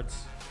my cards.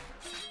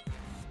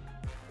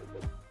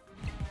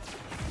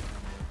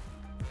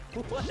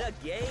 What a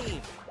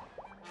game!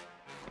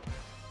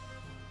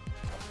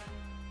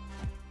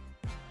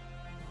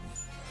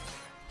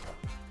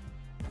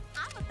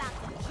 I'm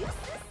about to juice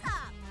this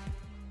up.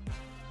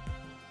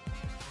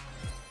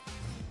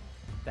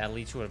 That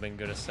leech would have been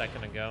good a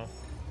second ago.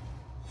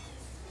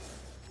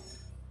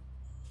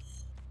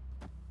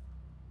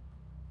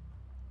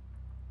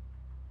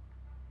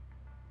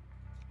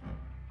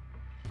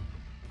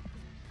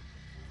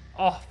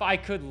 Oh, if I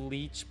could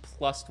leech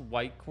plus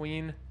White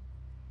Queen,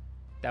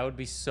 that would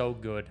be so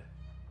good.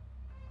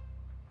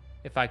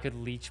 If I could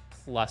leech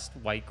plus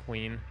White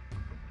Queen.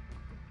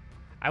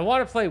 I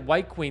want to play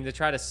White Queen to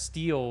try to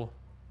steal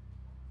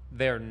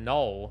their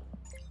null,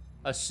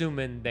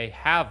 assuming they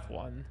have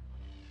one.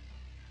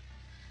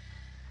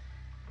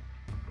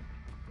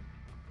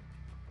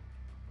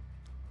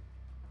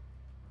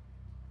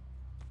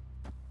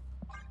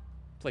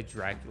 Play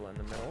Dracula in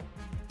the middle.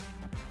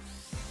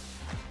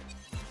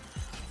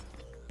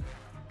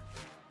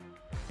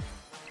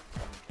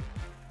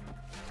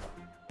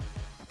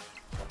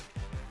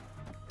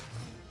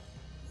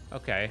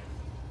 Okay.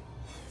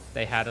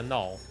 They had a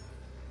null.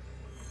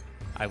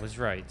 I was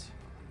right.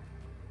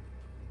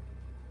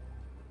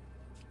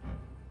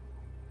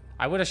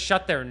 I would have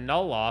shut their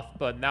null off,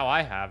 but now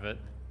I have it.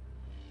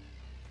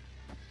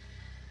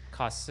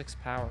 Cost 6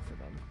 power for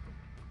them.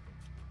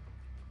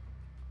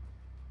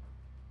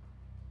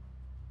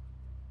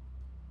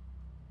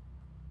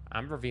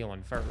 I'm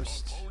revealing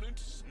first. Opponent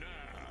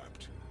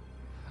snapped.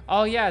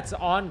 Oh yeah, it's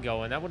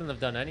ongoing. That wouldn't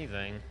have done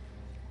anything.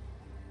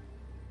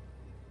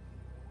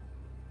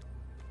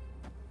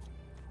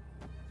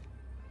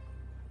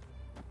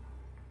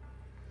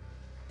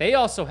 They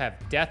also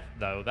have death,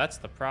 though. That's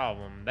the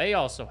problem. They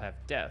also have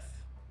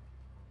death.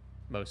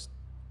 Most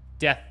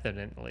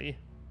definitely.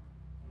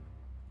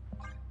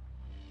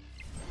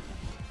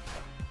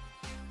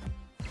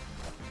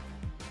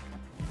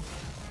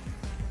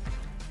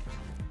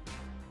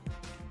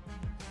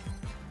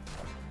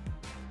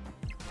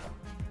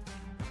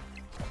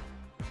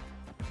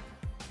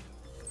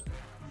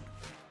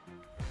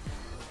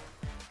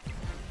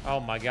 Oh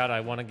my god, I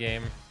won a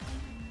game.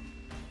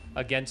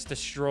 Against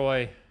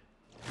Destroy.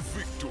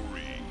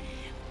 Victory.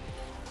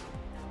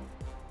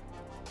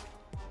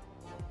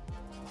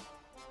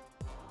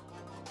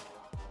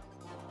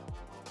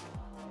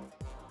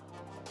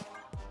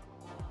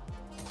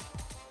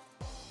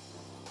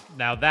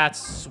 Now that's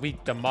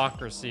sweet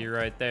democracy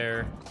right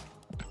there.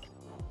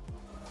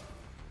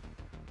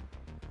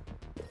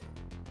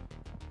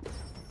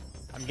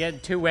 I'm getting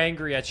too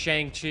angry at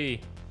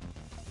Shang-Chi.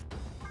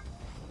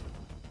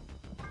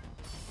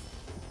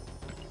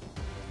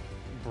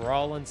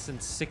 Brawling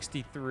since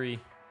 63.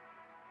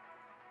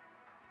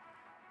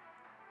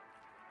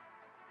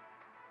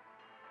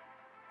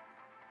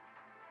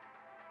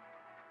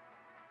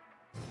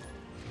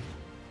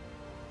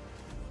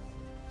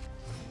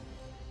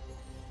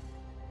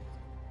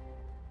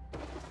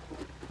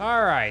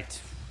 All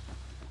right.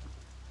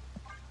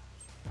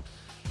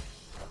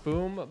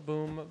 Boom,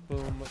 boom,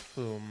 boom,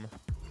 boom.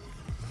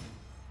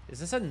 Is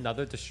this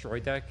another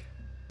Destroy deck?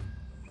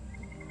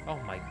 Oh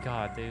my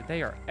god, dude.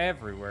 They are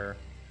everywhere.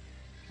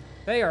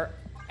 They are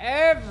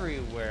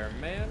everywhere,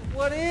 man.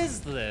 What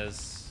is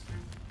this?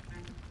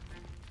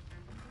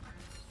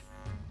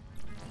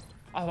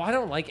 Oh, I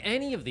don't like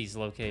any of these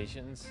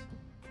locations.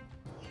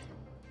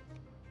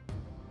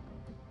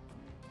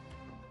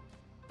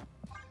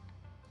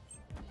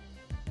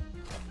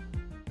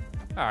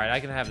 Alright, I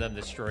can have them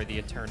destroy the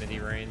Eternity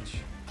range.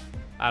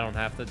 I don't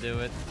have to do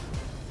it.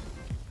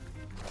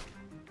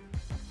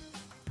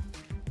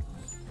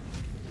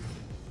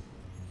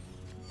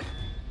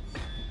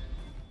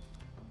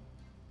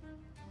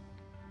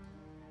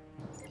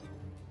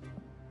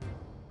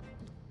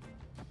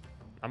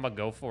 I'm gonna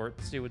go for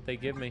it, see what they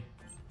give me.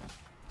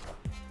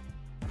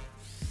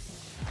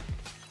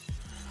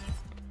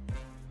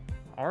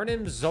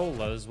 Arnim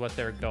Zola is what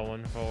they're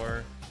going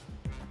for.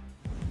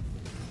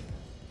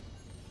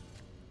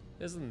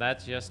 Isn't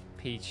that just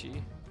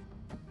peachy?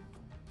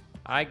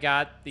 I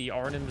got the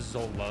Arnim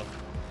Zola.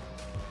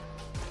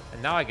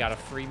 And now I got a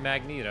free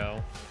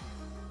Magneto.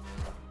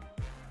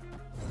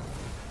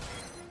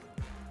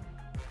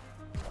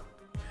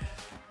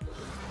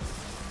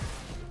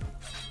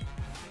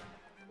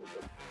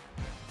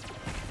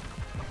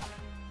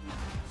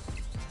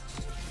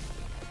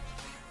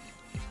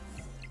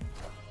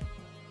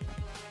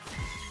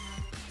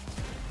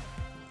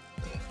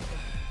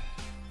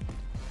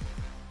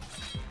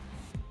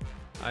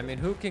 I mean,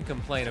 who can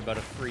complain about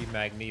a free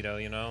Magneto,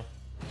 you know?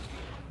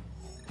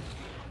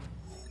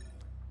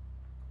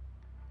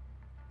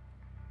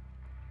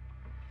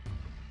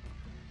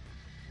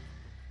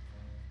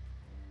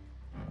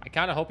 I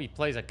kind of hope he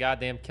plays a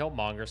goddamn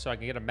Killmonger so I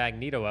can get a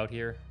Magneto out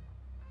here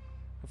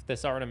with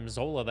this Arnim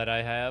Zola that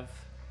I have.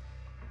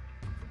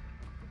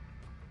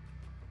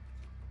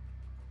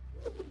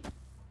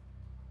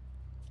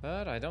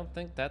 But I don't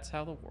think that's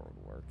how the world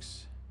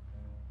works.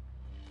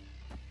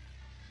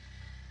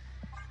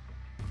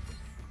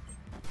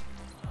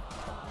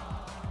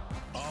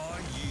 Are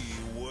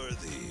ye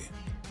worthy?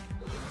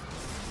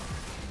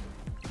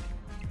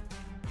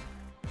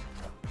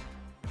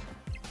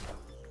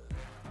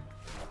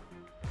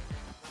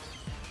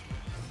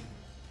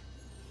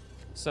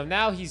 So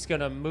now he's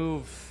gonna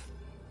move.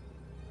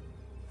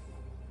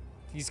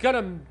 He's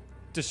gonna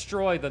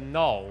destroy the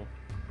null.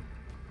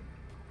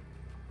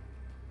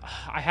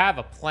 I have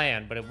a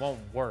plan, but it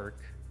won't work.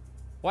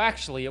 Well,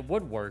 actually, it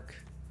would work.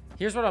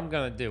 Here's what I'm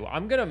gonna do.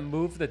 I'm gonna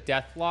move the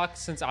Deathlock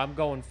since I'm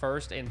going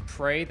first and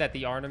pray that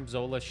the Arnim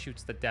Zola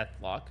shoots the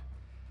Deathlock.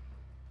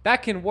 That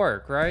can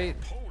work, right?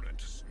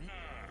 Opponent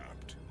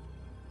snapped.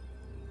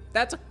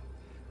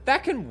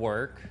 That can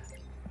work.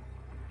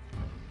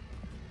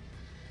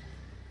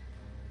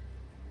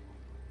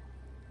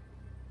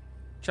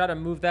 Try to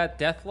move that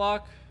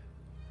Deathlock.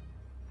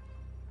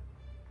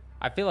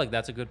 I feel like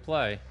that's a good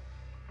play.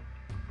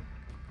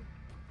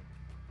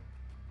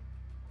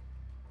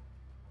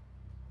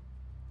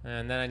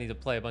 And then I need to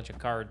play a bunch of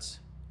cards.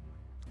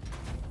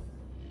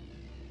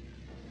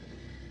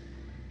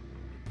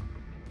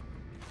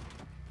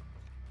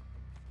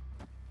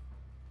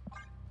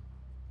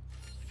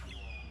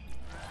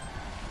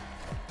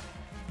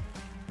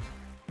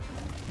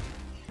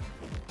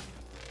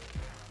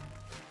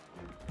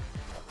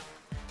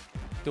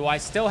 Do I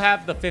still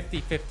have the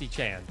 50-50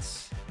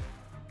 chance?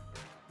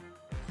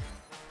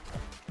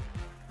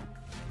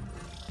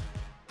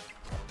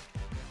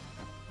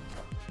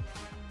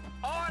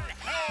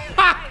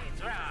 Ha!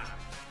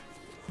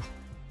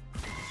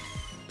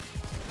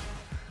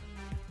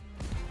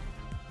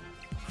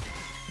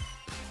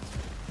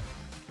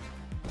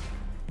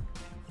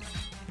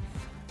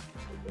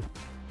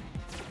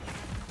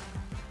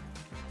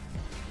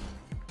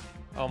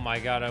 Oh my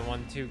god, I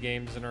won 2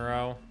 games in a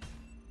row.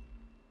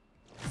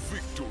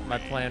 Victory. My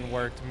plan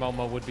worked.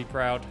 Momo would be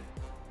proud.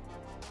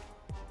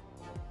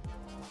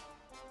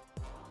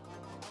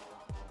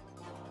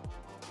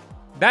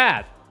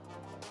 That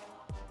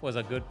was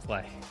a good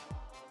play.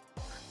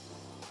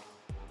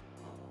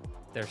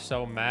 They're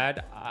so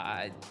mad.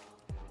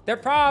 They're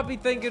probably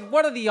thinking,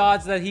 what are the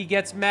odds that he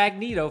gets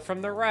Magneto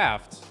from the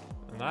raft?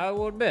 And I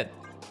will admit,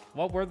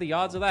 what were the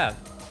odds of that?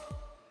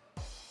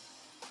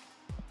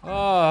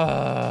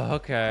 Oh,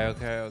 okay.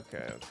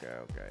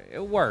 It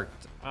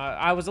worked.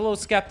 I was a little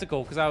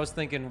skeptical because I was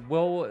thinking,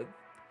 will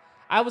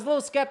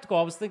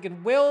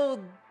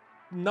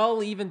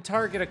Null even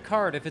target a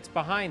card if it's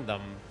behind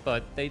them?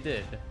 But they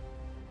did.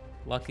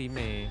 Lucky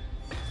me.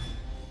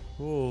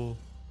 Ooh.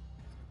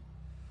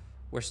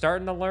 We're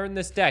starting to learn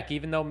this deck,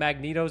 even though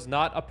Magneto's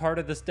not a part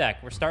of this deck.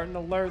 We're starting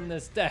to learn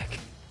this deck.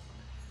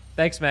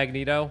 Thanks,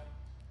 Magneto.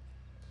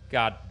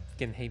 God,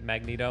 fucking hate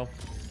Magneto.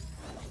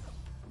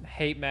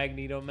 Hate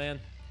Magneto, man.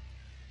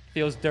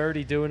 Feels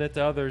dirty doing it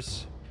to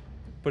others,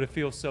 but it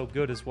feels so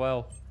good as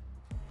well.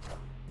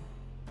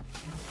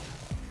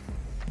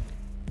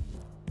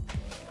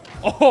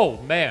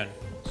 Oh, man.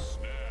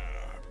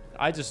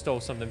 I just stole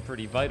something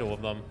pretty vital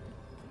of them.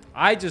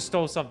 I just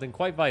stole something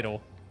quite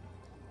vital.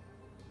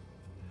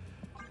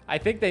 I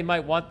think they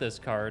might want this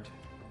card.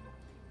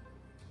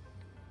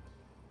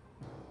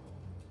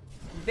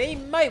 They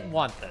might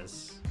want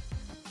this.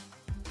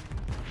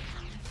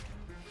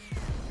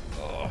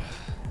 Ugh.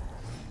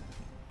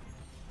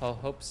 Oh,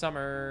 Hope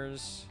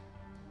Summers.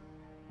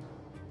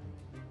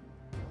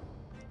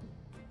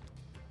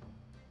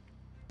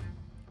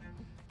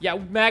 Yeah,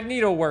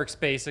 Magneto works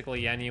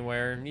basically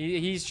anywhere.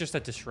 He's just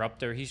a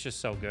disruptor. He's just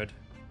so good.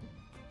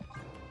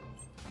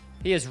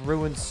 He has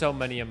ruined so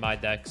many of my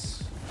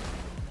decks.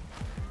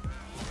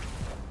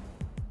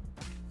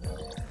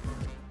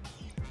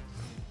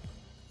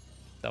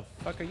 The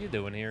fuck are you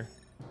doing here?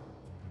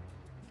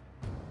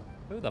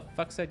 Who the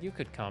fuck said you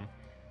could come?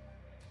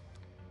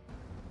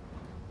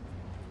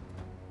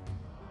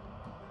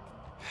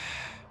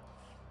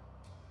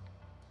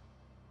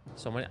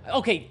 So many.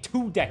 Okay,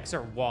 2 decks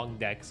are Wong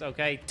decks,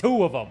 okay?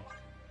 2 of them.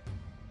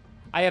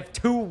 I have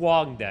 2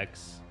 Wong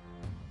decks.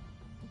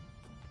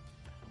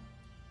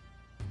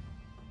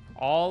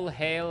 All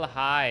hail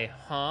high,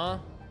 huh?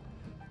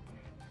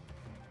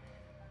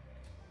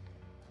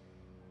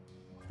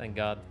 Thank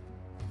God.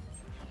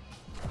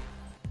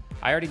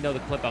 I already know the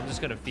clip. I'm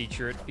just going to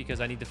feature it because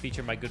I need to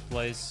feature my good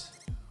plays.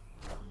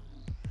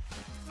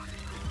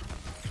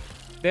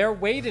 They're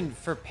waiting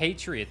for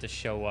Patriot to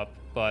show up,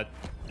 but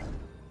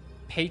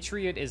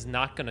Patriot is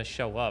not going to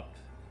show up.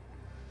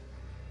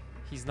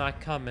 He's not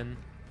coming.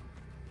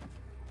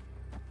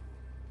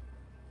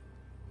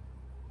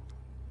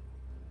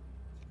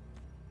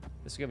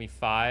 This is going to be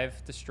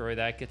 5. Destroy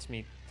that. Gets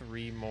me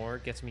 3 more.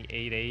 Gets me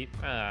 8/8.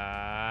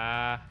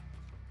 Ah.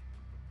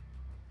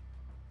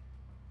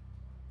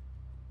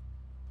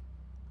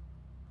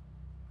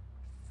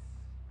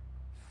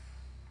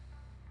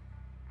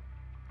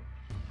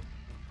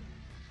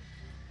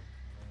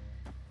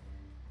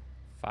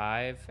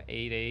 Five,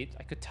 8/8.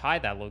 I could tie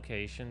that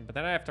location, but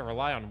then I have to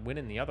rely on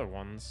winning the other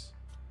ones.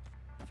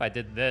 If I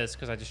did this,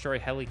 because I destroy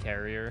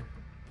Helicarrier.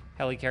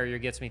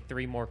 Helicarrier gets me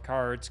 3 more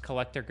cards.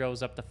 Collector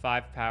goes up to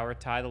 5 power.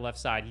 Tie the left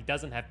side. He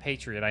doesn't have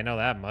Patriot. I know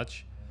that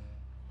much.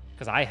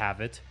 Because I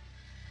have it.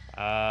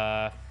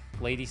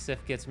 Lady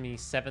Sif gets me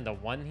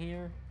 7/1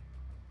 here.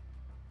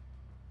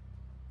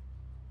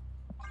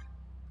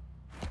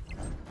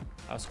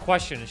 I was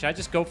questioning, should I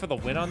just go for the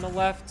win on the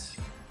left?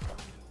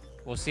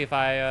 We'll see if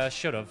I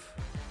should have.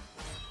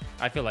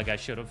 I feel like I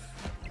should have.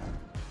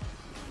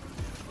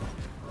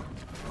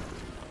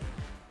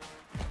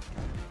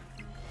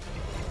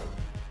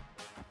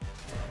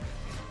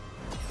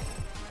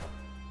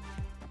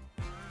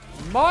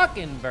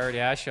 Mockingbird.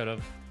 Yeah, I should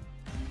have.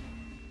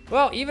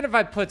 Well, even if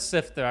I put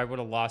Sif there, I would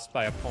have lost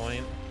by a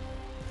point.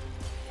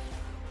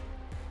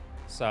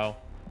 So.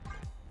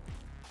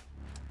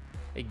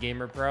 Hey,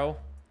 Gamer Pro.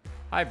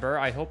 Hi, Burr.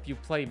 I hope you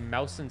play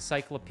Mouse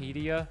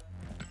Encyclopedia.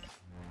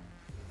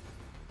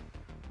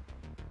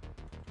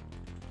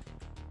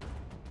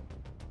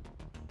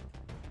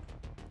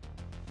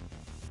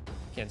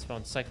 Can't spell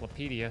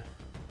encyclopedia.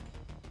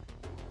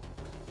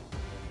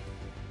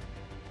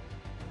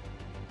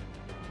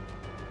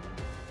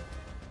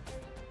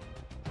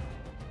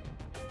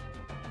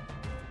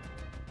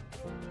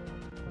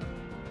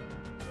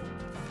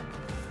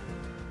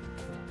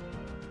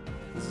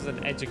 This is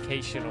an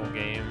educational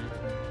game.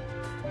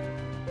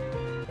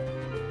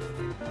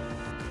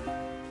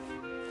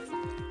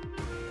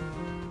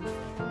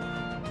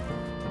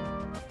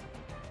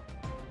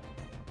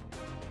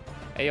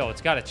 Hey, yo,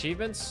 it's got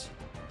achievements?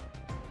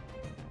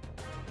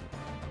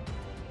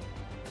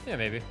 Yeah,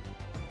 maybe.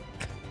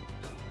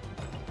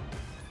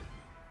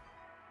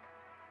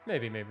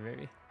 Maybe.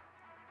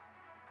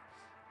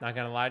 Not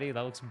gonna lie to you,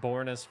 that looks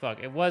boring as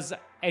fuck. It was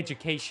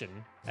education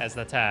as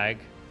the tag.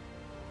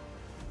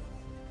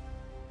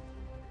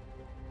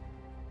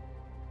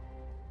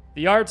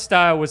 The art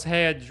style was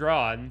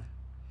hand-drawn.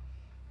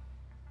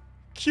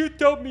 Cute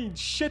don't mean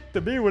shit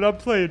to me when I'm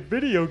playing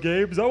video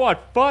games. I want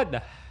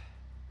fun.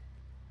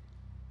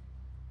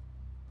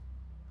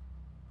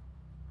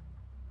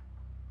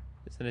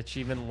 It's an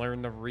achievement,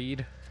 learn to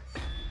read.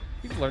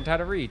 You've learned how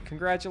to read.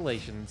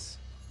 Congratulations.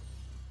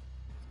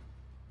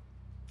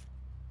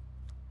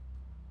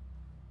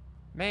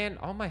 Man,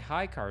 all my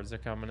high cards are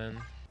coming in.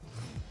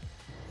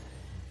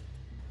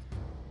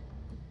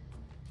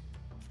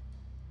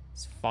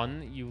 It's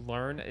fun, you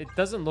learn. It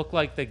doesn't look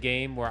like the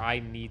game where I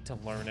need to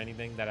learn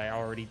anything that I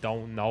already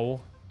don't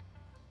know.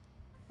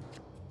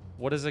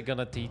 What is it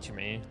gonna teach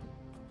me?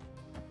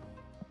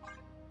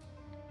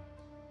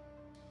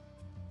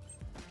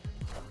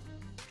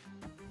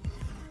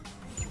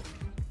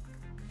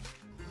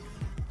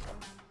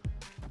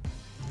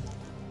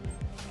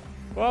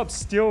 Well, I'm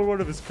stealing one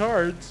of his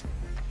cards.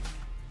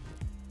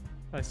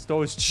 I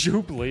stole his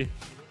Jubilee.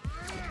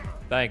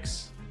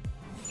 Thanks.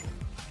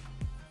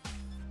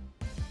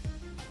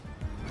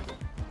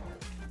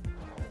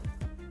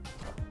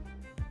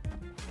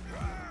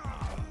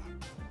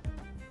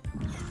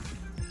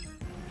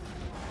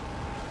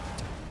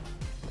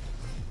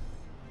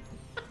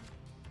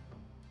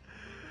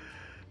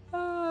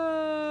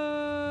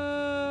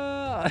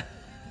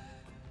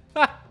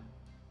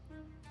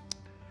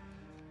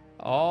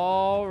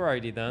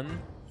 Alrighty then.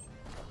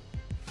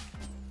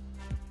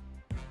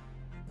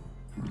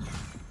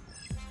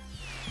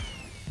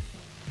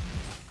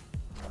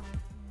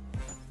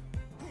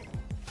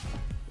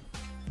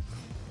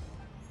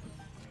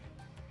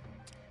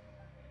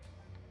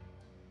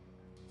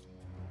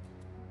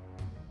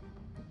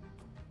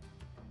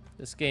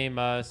 This game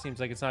seems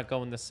like it's not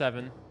going to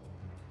 7.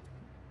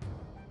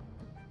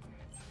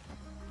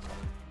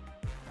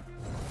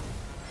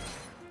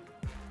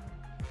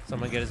 So I'm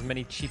gonna get as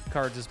many cheap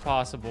cards as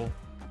possible.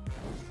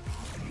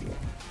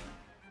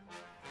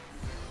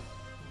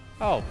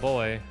 Oh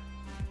boy.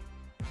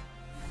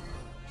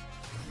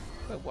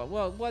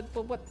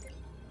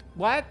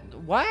 What?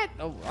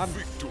 Oh, I'm...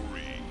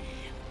 Victory.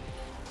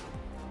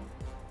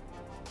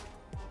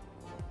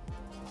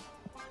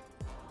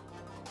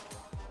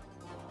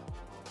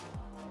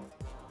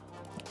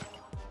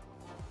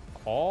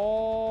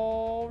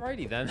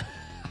 Alrighty then.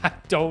 I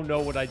don't know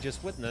what I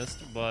just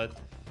witnessed, but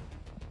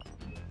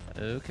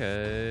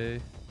okay.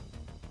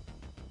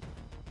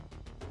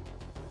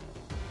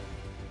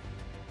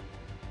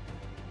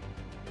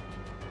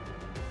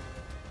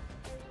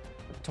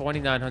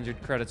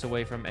 $2,900 credits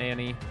away from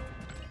Annie.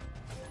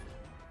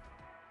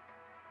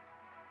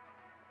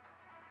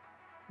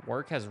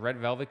 Work has red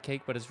velvet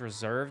cake, but is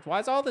reserved. Why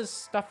is all this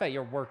stuff at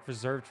your work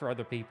reserved for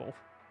other people?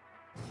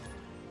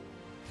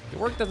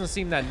 Your work doesn't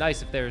seem that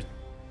nice if they're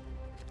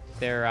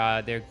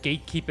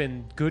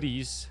gatekeeping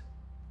goodies.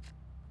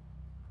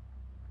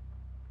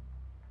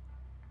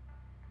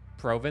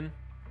 Proven.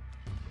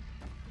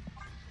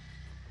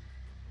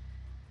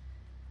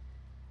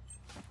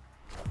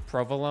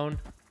 Provolone.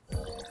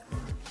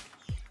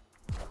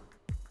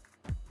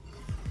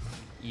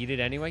 Eat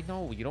it anyway?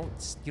 No, you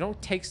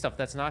don't take stuff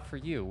that's not for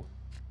you.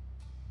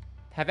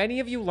 Have any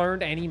of you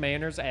learned any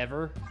manners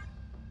ever?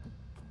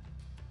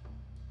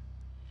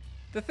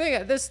 The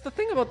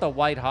thing about the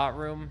white hot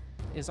room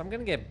is I'm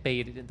gonna get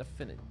baited into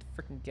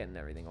freaking getting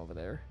everything over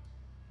there.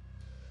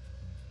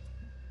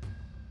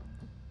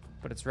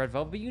 But it's red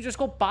velvet. But you can just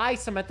go buy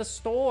some at the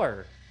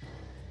store.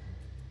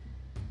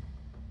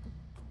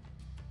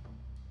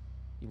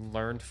 You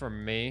learned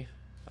from me.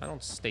 I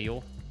don't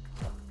steal.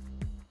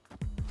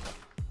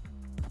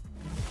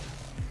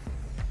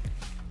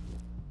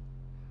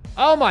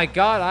 Oh my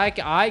god,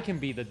 I can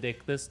be the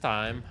dick this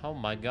time. Oh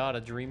my god,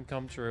 a dream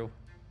come true.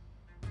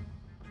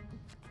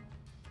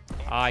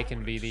 I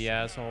can be the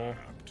asshole.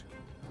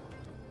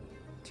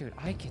 Dude,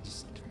 I can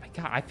just... Oh my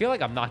god, I feel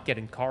like I'm not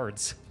getting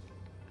cards.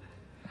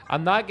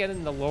 I'm not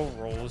getting the low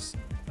rolls.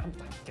 I'm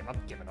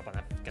giving up on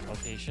that fucking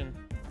location.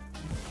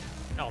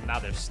 Oh, now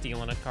they're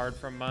stealing a card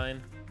from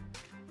mine.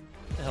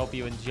 I hope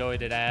you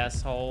enjoyed it,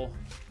 asshole.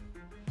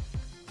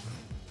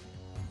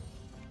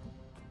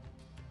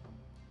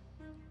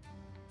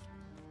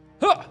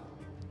 Huh!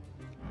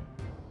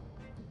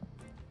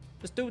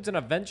 This dude's an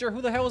Avenger?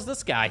 Who the hell is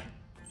this guy?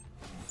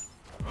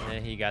 Yeah,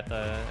 he got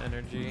the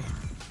energy.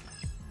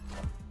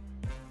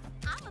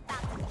 I'm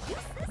about to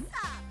juice this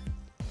up.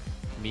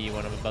 Me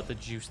when I'm about to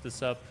juice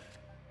this up.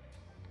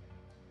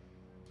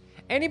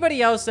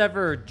 Anybody else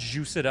ever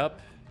juice it up?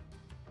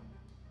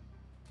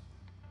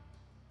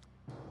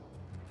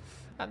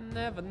 I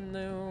never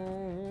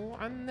knew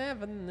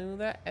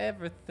that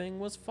everything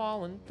was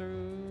falling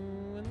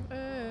through and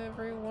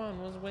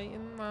everyone was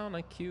waiting on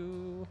a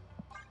cue.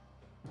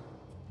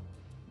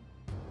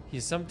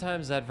 He's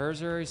sometimes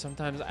adversary,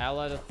 sometimes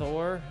ally to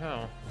Thor.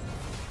 Oh.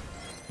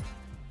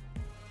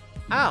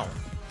 Ow!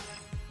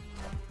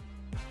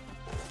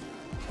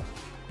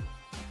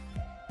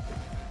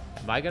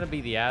 Am I gonna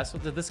be the asshole?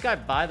 Did this guy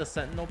buy the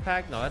Sentinel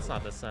pack? No, that's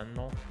not the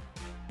Sentinel.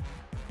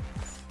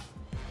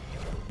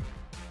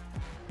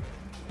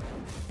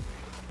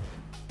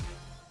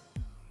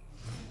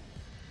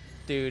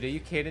 Dude, are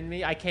you kidding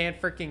me? I can't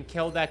freaking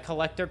kill that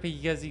collector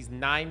because he's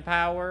 9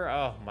 power?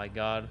 Oh my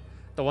god.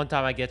 The one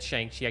time I get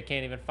Shang-Chi, I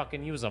can't even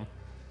fucking use him.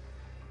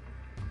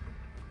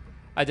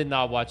 I did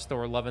not watch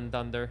Thor Love and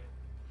Thunder.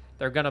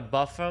 They're gonna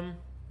buff him?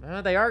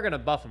 They are gonna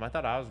buff him. I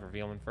thought I was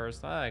revealing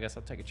first. I guess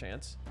I'll take a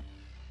chance.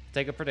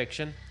 Take a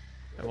prediction.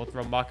 And we'll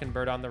throw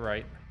Mockingbird on the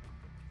right.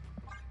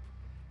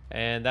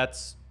 And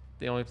that's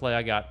the only play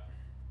I got.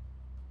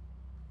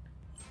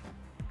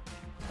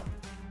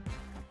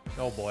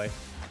 Oh boy.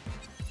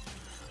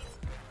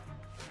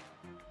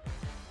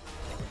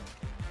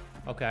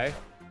 Okay.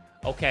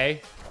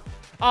 Okay.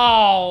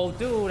 Oh,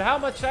 dude, how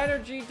much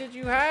energy did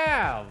you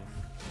have?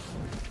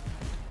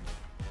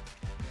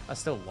 I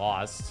still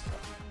lost.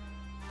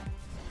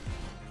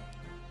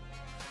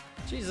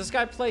 Jeez, this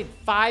guy played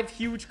 5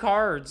 huge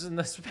cards in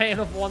the span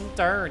of 1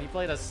 turn. He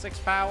played a 6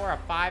 power, a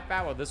 5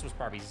 power. This was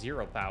probably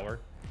 0 power.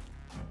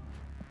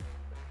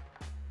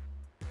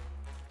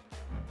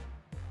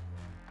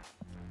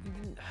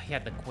 He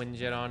had the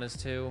Quinjet on his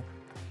too.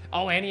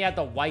 Oh, and he had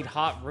the White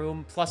Hot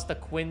Room, plus the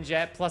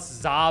Quinjet,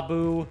 plus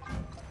Zabu.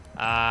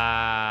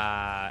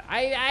 I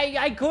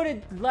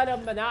couldn't let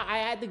him, I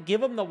had to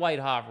give him the White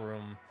Hot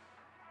Room.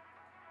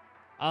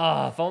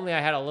 Oh, if only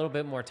I had a little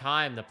bit more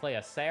time to play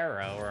a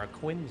Sarah or a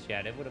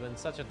Quinjet, it would have been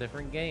such a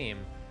different game,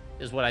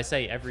 is what I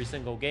say every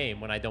single game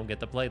when I don't get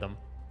to play them.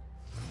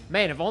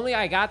 Man, if only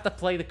I got to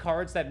play the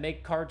cards that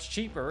make cards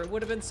cheaper, it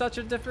would have been such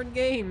a different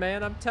game,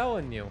 man, I'm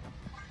telling you.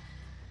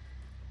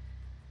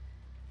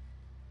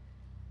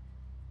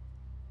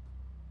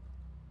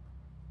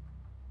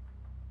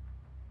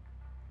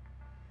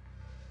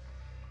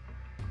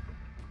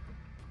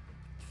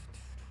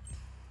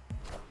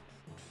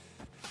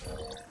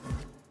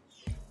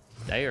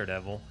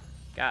 Daredevil.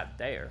 God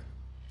dare.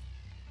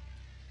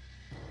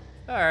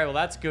 Alright, well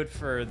that's good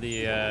for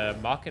the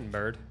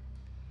Mockingbird.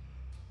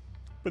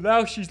 But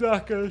now she's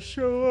not gonna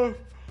show up.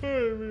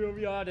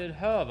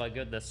 Oh my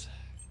goodness.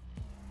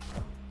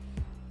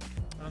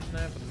 I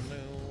never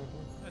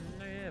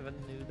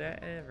knew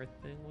that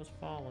everything was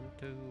falling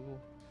to.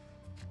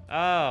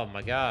 Oh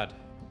my god.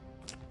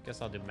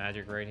 Guess I'll do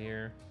magic right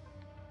here.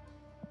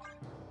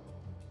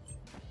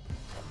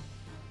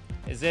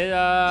 Is it,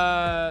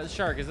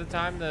 Shark, is it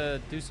time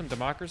to do some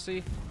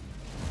democracy?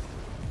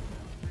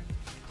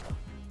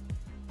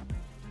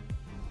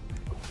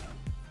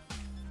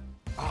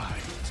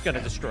 It's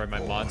gonna destroy my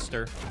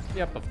monster.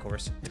 Yep, of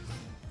course.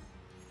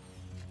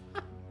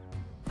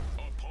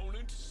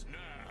 Opponent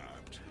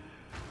snapped.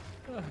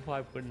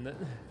 Why wouldn't it?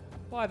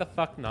 Why the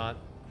fuck not?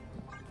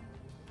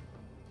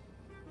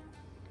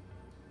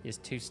 He has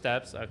 2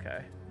 steps?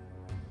 Okay.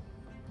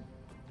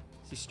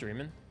 Is he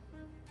streaming?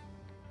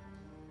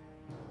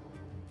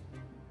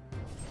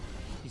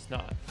 He's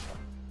not.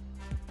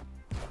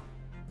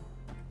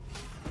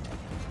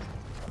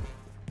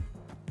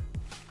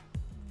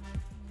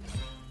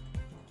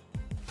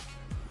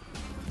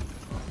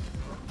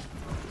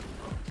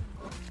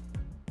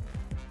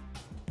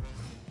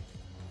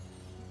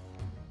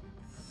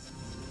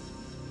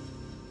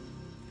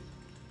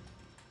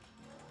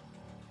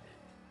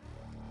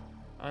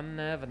 I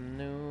never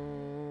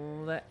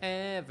knew that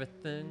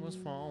everything was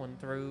falling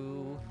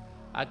through.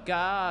 I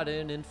got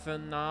an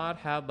infinite,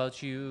 how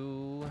about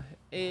you?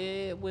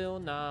 It will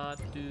not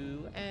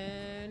do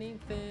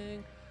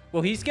anything.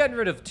 Well, he's getting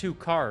rid of 2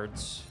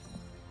 cards.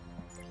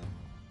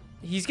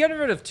 He's getting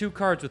rid of 2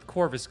 cards with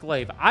Corvus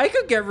Glaive. I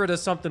could get rid of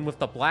something with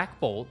the Black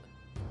Bolt.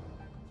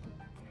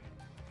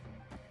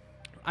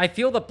 I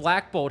feel the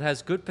Black Bolt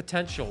has good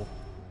potential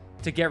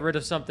to get rid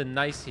of something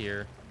nice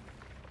here.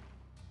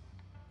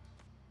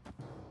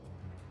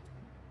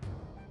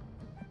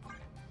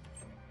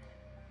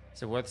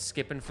 Is it worth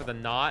skipping for the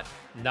knot?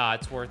 Nah,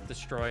 it's worth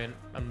destroying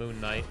a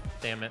Moon Knight.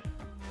 Damn it.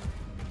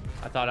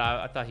 I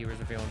thought he was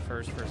revealing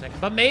first for a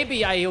second. But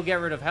maybe he'll get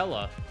rid of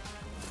Hela.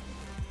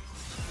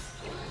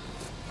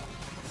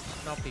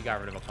 Nope, he got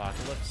rid of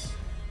Apocalypse.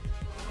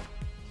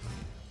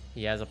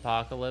 He has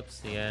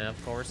Apocalypse. Yeah,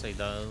 of course he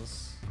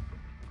does.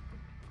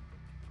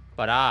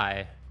 But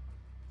I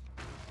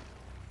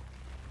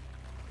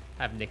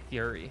have Nick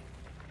Fury.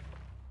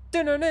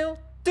 Dinner-nail,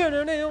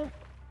 dinner-nail.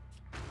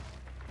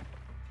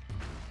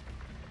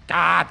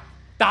 God!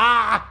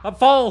 Ah! I'm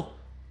full!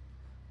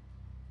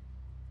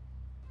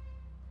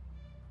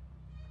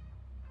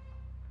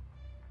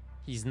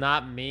 He's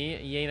not me.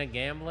 He ain't a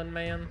gambling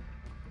man.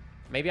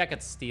 Maybe I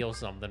could steal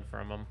something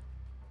from him.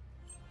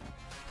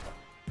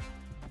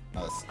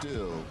 I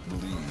still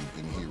believe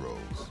in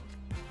heroes.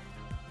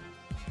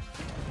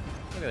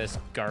 Look at this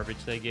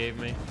garbage they gave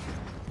me.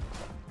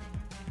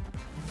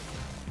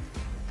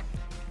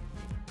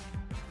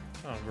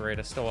 Oh, great.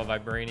 I stole a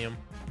Vibranium.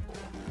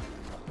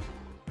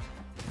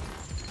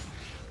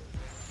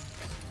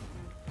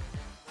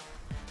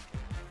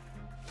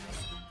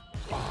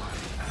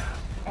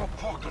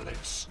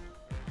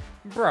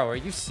 Bro, are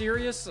you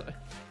serious?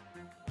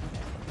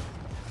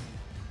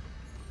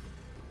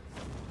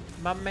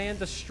 My man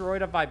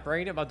destroyed a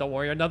vibranium. Oh, don't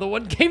worry, another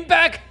one came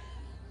back.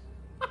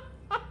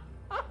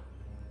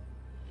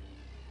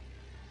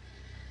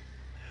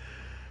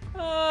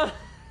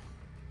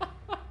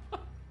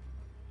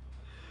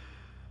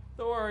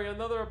 Don't worry,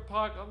 another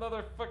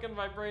fucking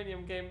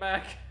vibranium came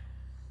back.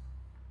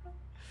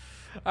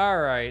 All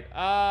right.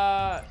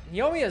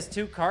 He only has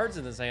 2 cards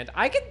in his hand.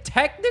 I can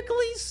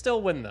technically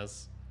still win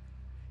this.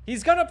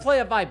 He's gonna play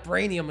a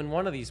vibranium in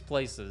one of these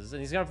places,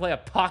 and he's gonna play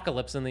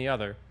Apocalypse in the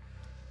other.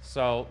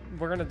 So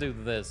we're gonna do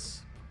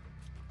this.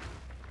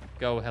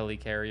 Go,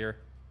 Helicarrier.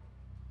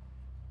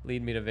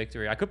 Lead me to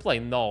victory. I could play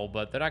Null,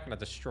 but they're not gonna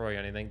destroy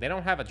anything. They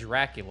don't have a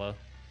Dracula.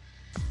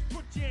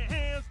 Put your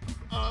hands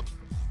up.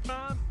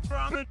 I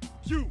promise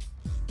you.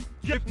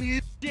 Give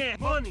me that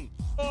money,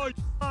 or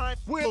I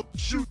will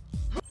shoot.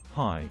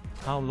 Hi,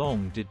 how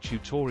long did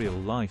tutorial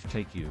life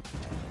take you?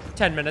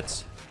 10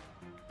 minutes.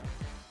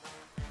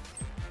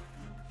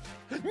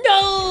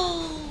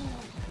 No!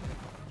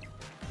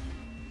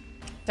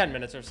 10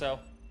 minutes or so.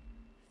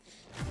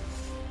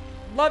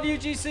 Love you,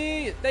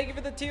 GC. Thank you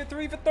for the tier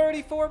 3 for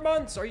 34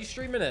 months. Are you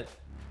streaming it?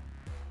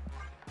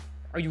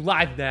 Are you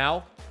live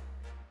now?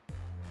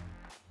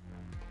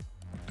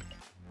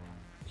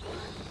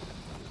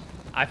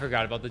 I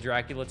forgot about the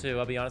Dracula too.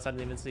 I'll be honest, I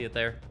didn't even see it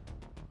there.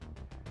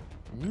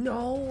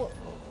 No.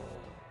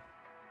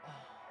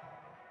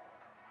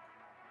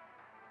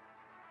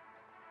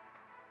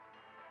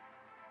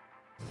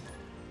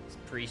 It's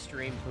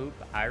pre-stream poop.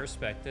 I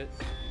respect it.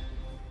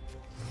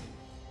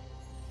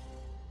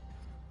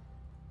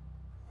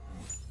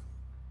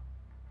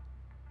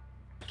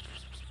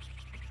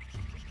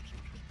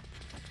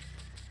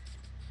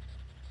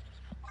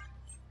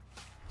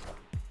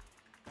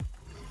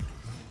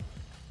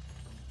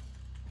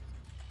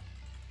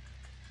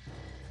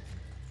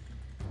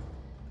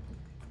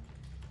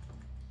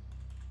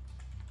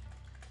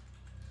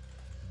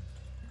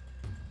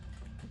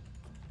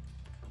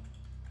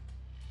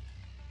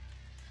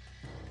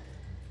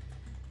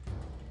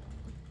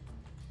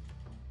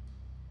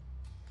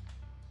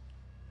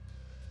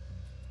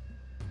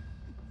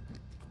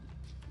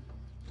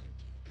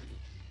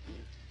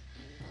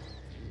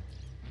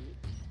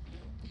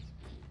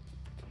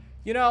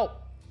 You know,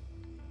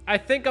 I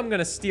think I'm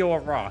gonna steal a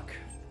rock.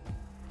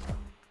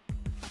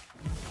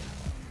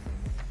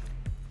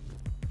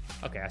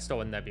 Okay, I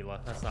stole a nebula.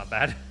 That's not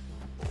bad.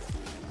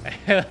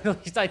 At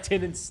least I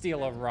didn't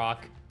steal a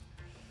rock.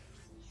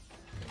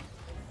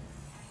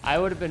 I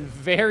would have been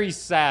very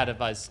sad if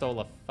I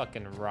stole a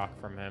fucking rock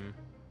from him.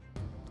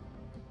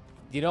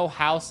 You know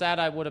how sad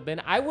I would have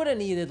been? I would have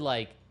needed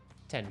like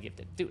 10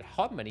 gifted. Dude,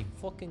 how many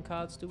fucking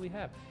cards do we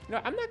have? You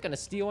know, I'm not gonna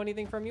steal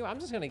anything from you. I'm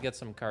just gonna get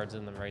some cards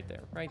in them right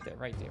there. Right there,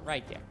 right there,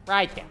 right there,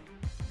 right there.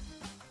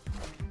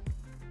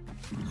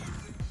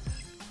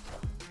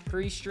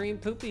 Pre-stream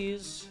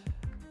poopies.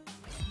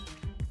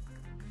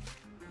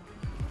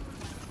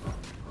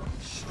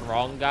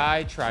 Strong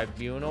Guy,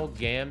 Tribunal,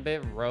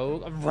 Gambit,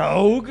 Rogue.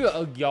 Rogue?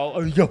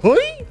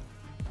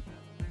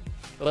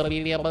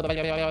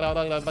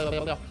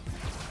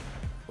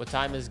 What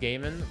time is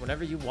gaming?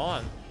 Whenever you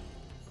want.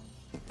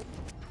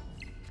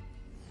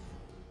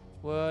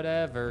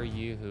 Whatever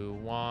you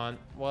want,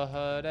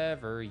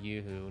 whatever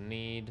you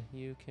need,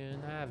 you can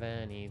have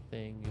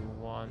anything you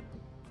want.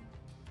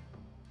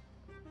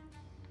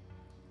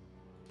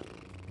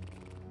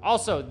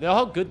 Also, know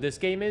how good this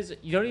game is?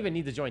 You don't even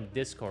need to join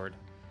Discord.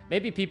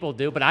 Maybe people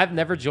do, but I've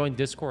never joined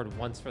Discord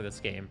once for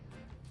this game.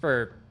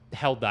 For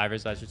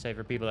Helldivers, I should say,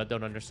 for people that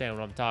don't understand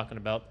what I'm talking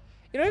about.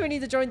 You don't even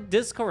need to join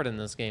Discord in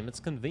this game. It's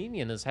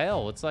convenient as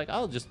hell. It's like,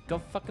 oh, just go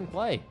fucking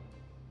play.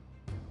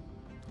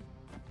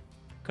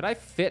 Could I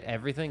fit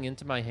everything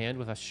into my hand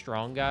with a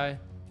Strong Guy?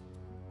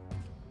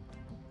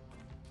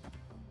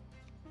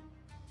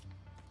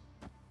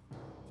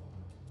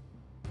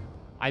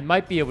 I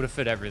might be able to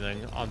fit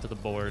everything onto the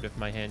board if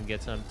my hand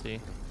gets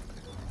empty.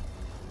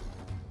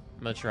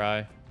 I'm gonna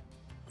try.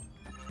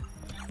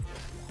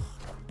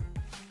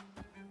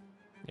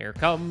 Here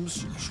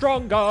comes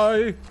Strong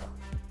Guy.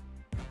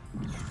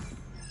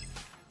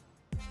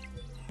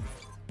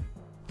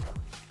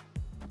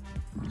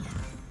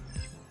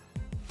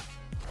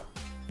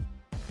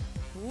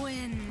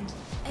 Wind,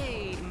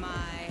 aid my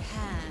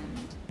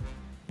hand.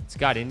 It's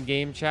got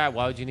in-game chat.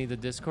 Why would you need the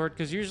Discord?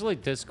 Because usually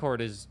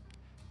Discord is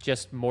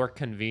just more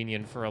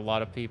convenient for a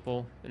lot of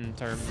people in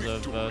terms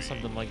of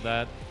something like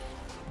that.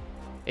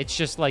 It's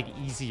just like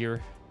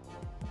easier.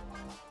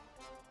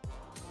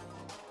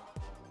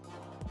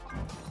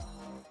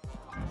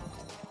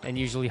 And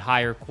usually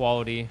higher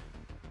quality.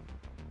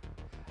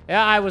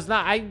 Yeah, I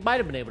might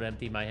have been able to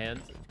empty my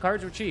hand.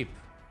 Cards were cheap.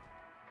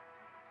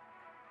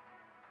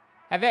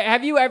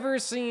 Have you ever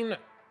seen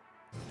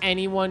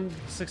anyone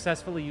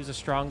successfully use a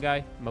Strong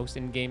Guy? Most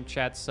in-game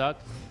chats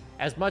suck.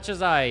 As much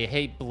as I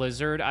hate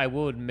Blizzard, I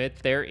will admit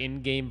their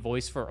in-game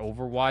voice for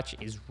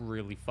Overwatch is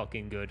really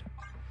fucking good.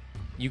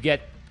 You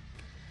get...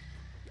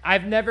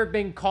 I've never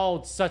been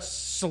called such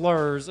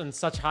slurs and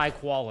such high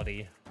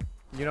quality.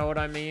 You know what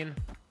I mean?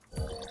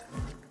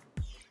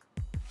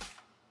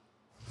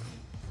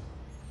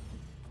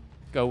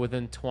 Go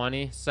within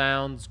 20.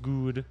 Sounds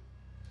good.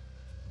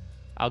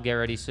 I'll get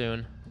ready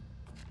soon.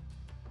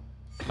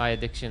 My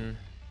addiction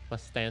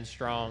must stand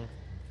strong.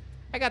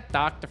 I got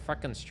Dr.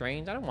 fucking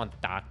Strange. I don't want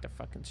Dr.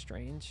 fucking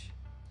Strange.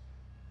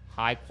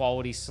 High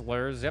quality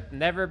slurs. Yep,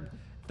 never...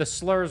 The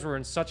slurs were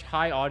in such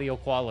high audio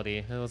quality.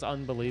 It was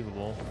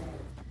unbelievable.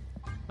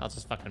 I'll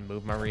just fucking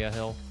move Maria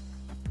Hill.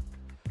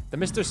 The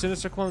Mr.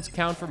 Sinister clones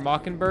count for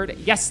Mockingbird?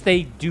 Yes,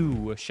 they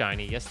do,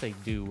 Shiny. Yes, they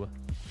do.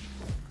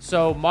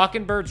 So,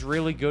 Mockingbird's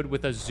really good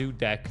with a Zoo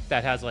deck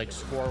that has, like,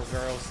 Squirrel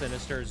Girl,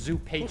 Sinister, Zoo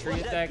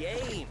Patriot deck.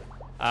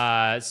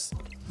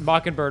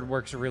 Mockingbird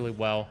works really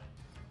well.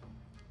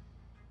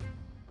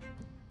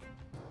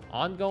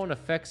 Ongoing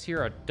effects here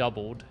are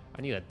doubled.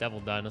 I need a Devil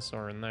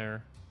Dinosaur in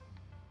there.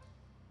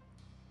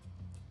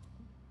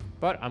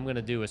 But I'm going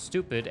to do a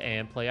stupid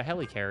and play a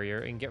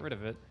Helicarrier and get rid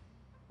of it.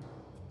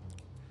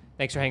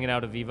 Thanks for hanging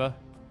out, Aviva.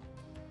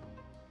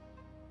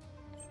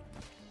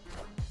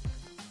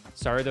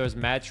 Sorry there was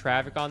mad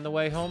traffic on the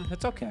way home.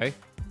 It's okay.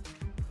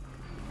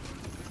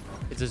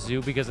 It's a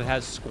zoo because it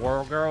has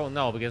Squirrel Girl?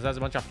 No, because it has a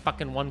bunch of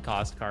fucking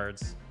one-cost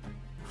cards.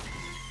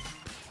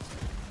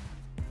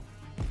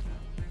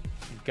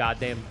 You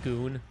goddamn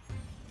goon.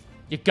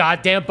 You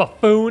goddamn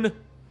buffoon!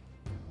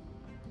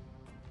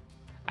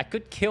 I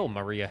could kill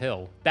Maria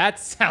Hill. That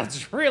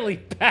sounds really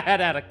bad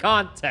out of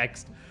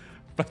context.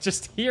 But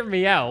just hear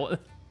me out.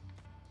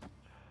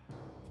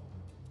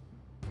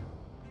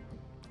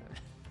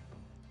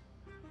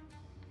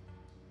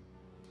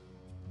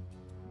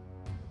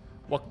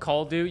 What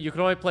call do? You can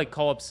only play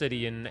Call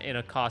Obsidian in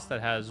a cost that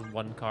has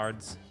one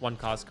cost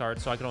card,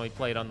 so I can only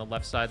play it on the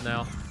left side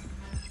now.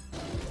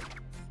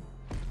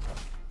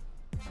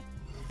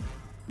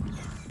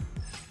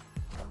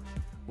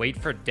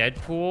 Wait for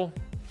Deadpool?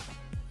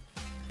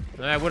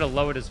 I would have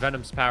lowered his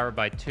Venom's power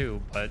by 2,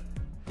 but...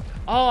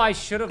 Oh, I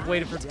should have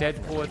waited for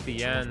Deadpool at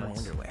the end.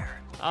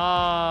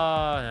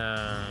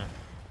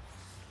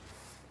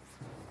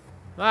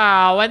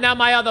 Oh, and now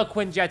my other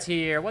Quinjet's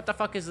here. What the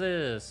fuck is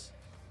this?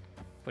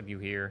 Put you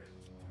here.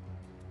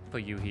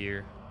 Put you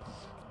here.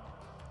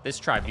 This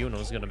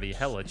Tribunal is gonna be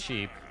hella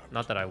cheap.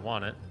 Not that I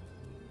want it.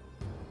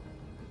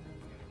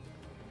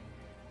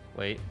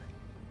 Wait.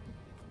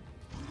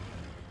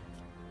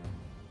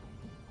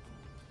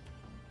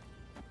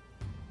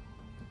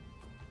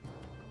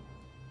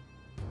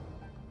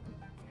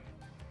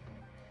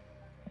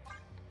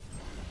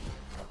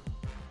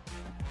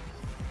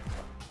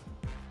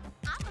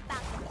 I'm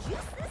about to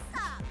juice this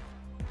up.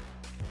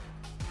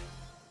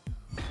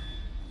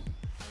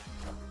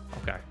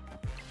 Okay.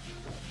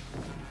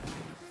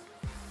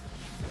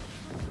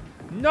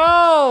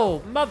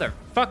 No!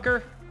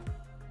 Motherfucker!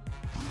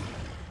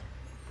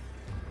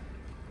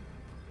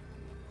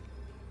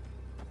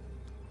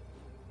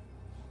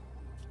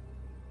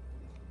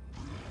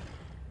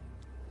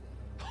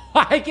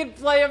 I can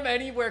play him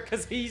anywhere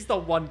because he's the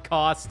one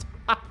cost.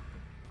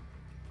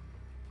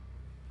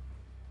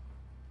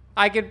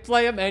 I can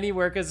play him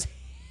anywhere because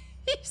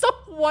he's a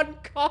one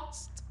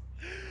cost.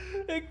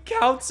 It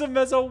counts him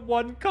as a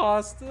one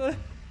cost.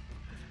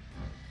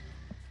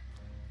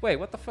 Wait,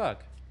 what the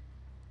fuck?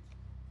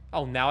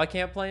 Oh, now I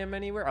can't play him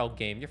anywhere? Oh,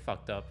 game, you're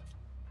fucked up.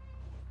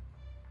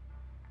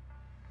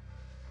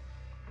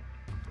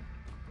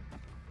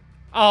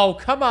 Oh,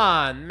 come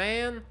on,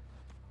 man.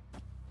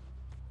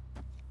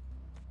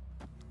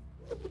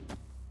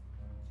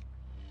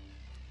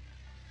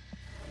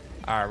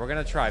 Alright, we're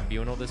gonna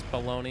tribunal this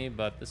baloney,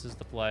 but this is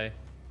the play.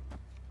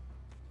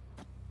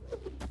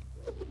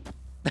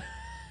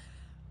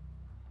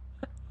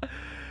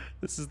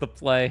 This is the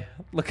play.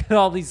 Look at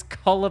all these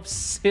Cull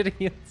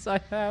Obsidians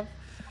I have.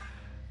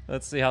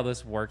 Let's see how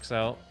this works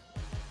out.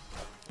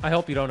 I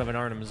hope you don't have an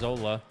Arnim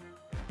Zola.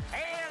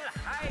 Hail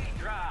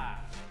Hydra!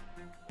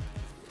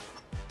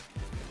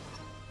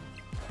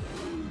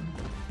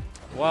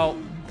 Well,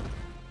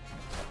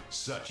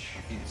 Such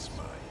is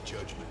my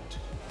judgment.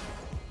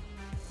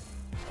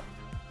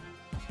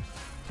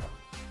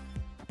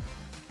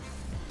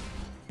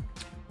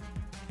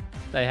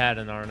 they had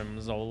an Arnim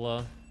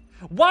Zola.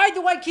 Why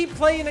do I keep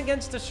playing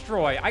against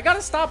Destroy? I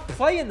gotta stop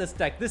playing this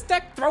deck. This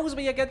deck throws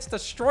me against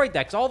Destroy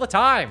decks all the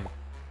time.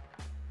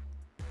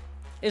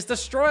 Is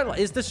Destroy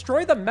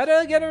the meta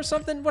again or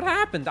something? What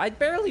happened? I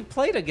barely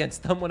played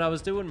against them when I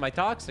was doing my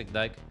Toxic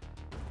deck.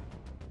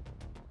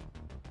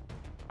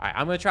 Alright,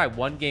 I'm gonna try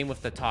one game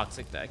with the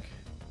Toxic deck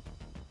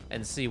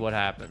and see what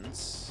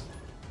happens.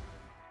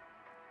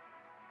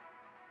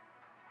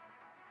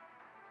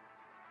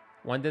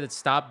 When did it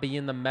stop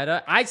being the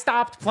meta? I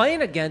stopped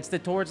playing against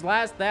it towards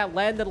that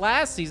landed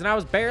last season. I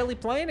was barely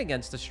playing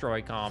against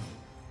Destroy Comp.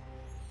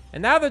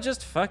 And now they're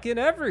just fucking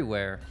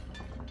everywhere.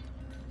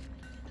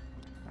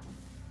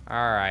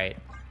 Alright.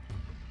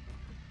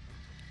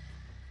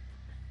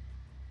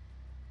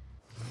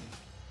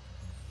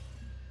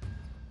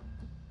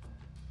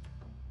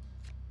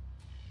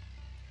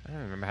 I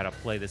don't remember how to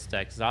play this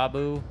deck.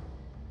 Zabu.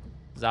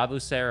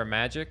 Zabu, Sarah,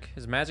 Magic.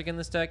 Is Magic in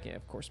this deck? Yeah,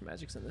 of course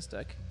Magic's in this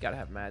deck. Gotta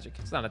have Magic.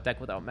 It's not a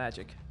deck without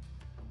Magic.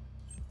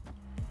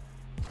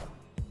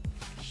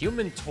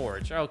 Human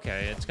Torch.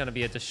 Okay, it's gonna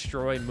be a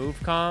destroy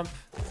move comp.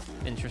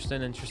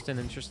 Interesting, interesting,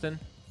 interesting.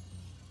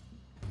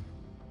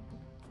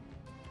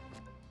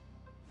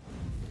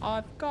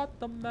 I've got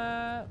the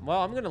map.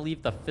 Well, I'm gonna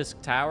leave the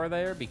Fisk Tower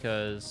there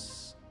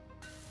because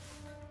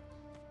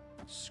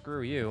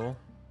screw you.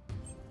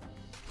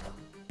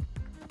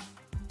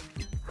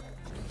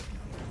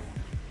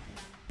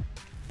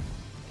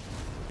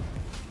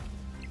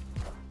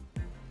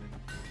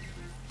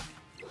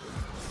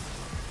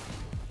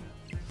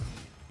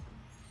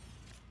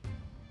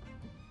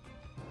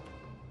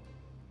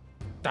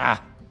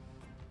 Ah.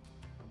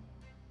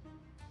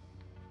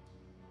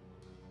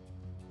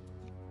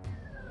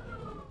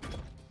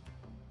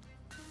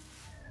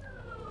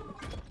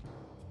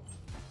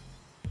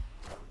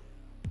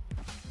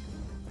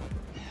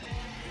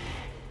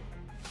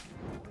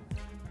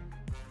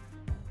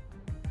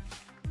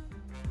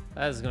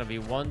 That is gonna be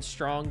one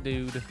strong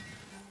dude.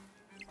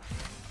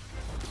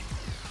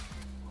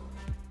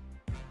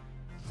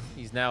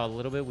 He's now a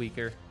little bit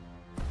weaker.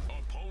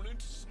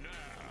 Opponent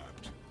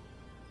snapped.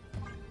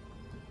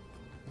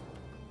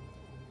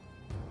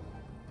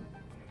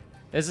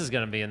 This is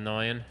gonna be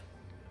annoying.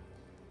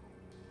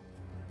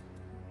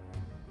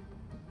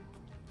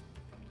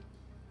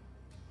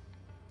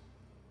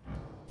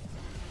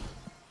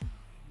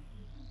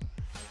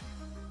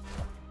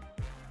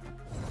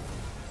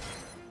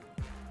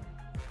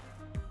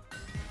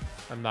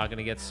 I'm not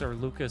gonna get Sir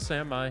Lucas,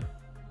 am I?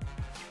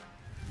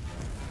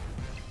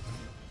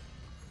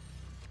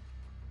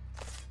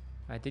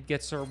 I did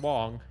get Sir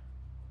Wong.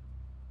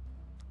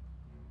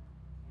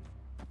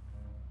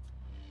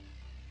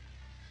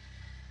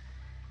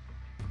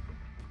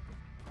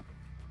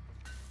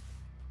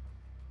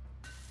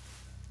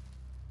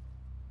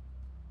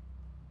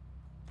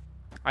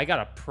 I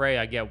gotta pray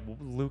I get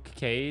Luke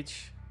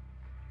Cage.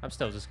 I'm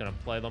still just gonna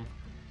play them.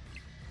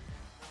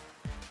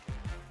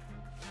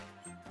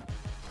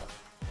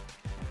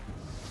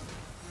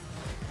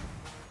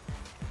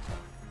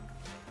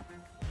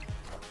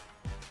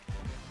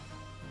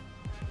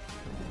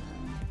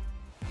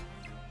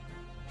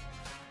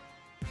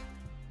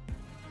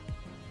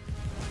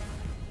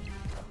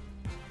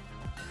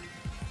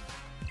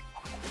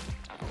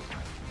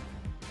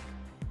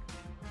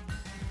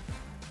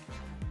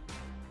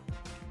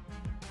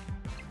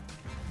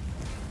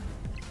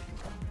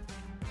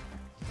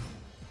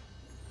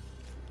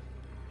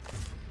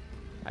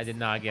 I did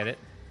not get it.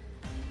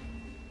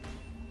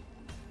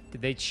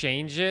 Did they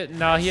change it?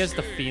 No, he has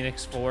the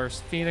Phoenix Force.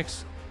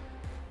 Phoenix...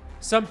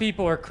 Some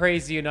people are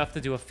crazy enough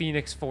to do a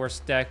Phoenix Force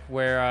deck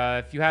where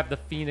if you have the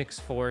Phoenix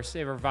Force,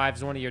 it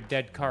revives one of your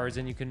dead cards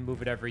and you can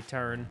move it every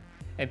turn.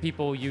 And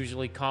people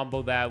usually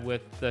combo that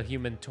with the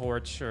Human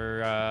Torch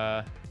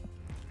or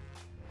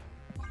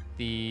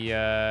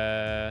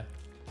the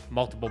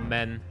Multiple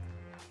Men.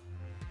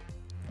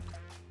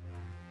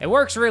 It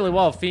works really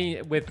well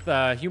with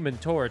Human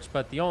Torch,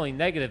 but the only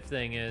negative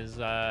thing is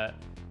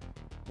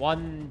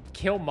one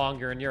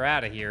Killmonger and you're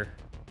out of here.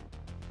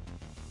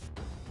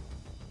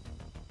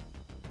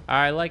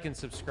 Alright, like and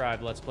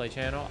subscribe, Let's Play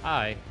channel.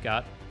 I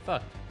got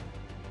fucked.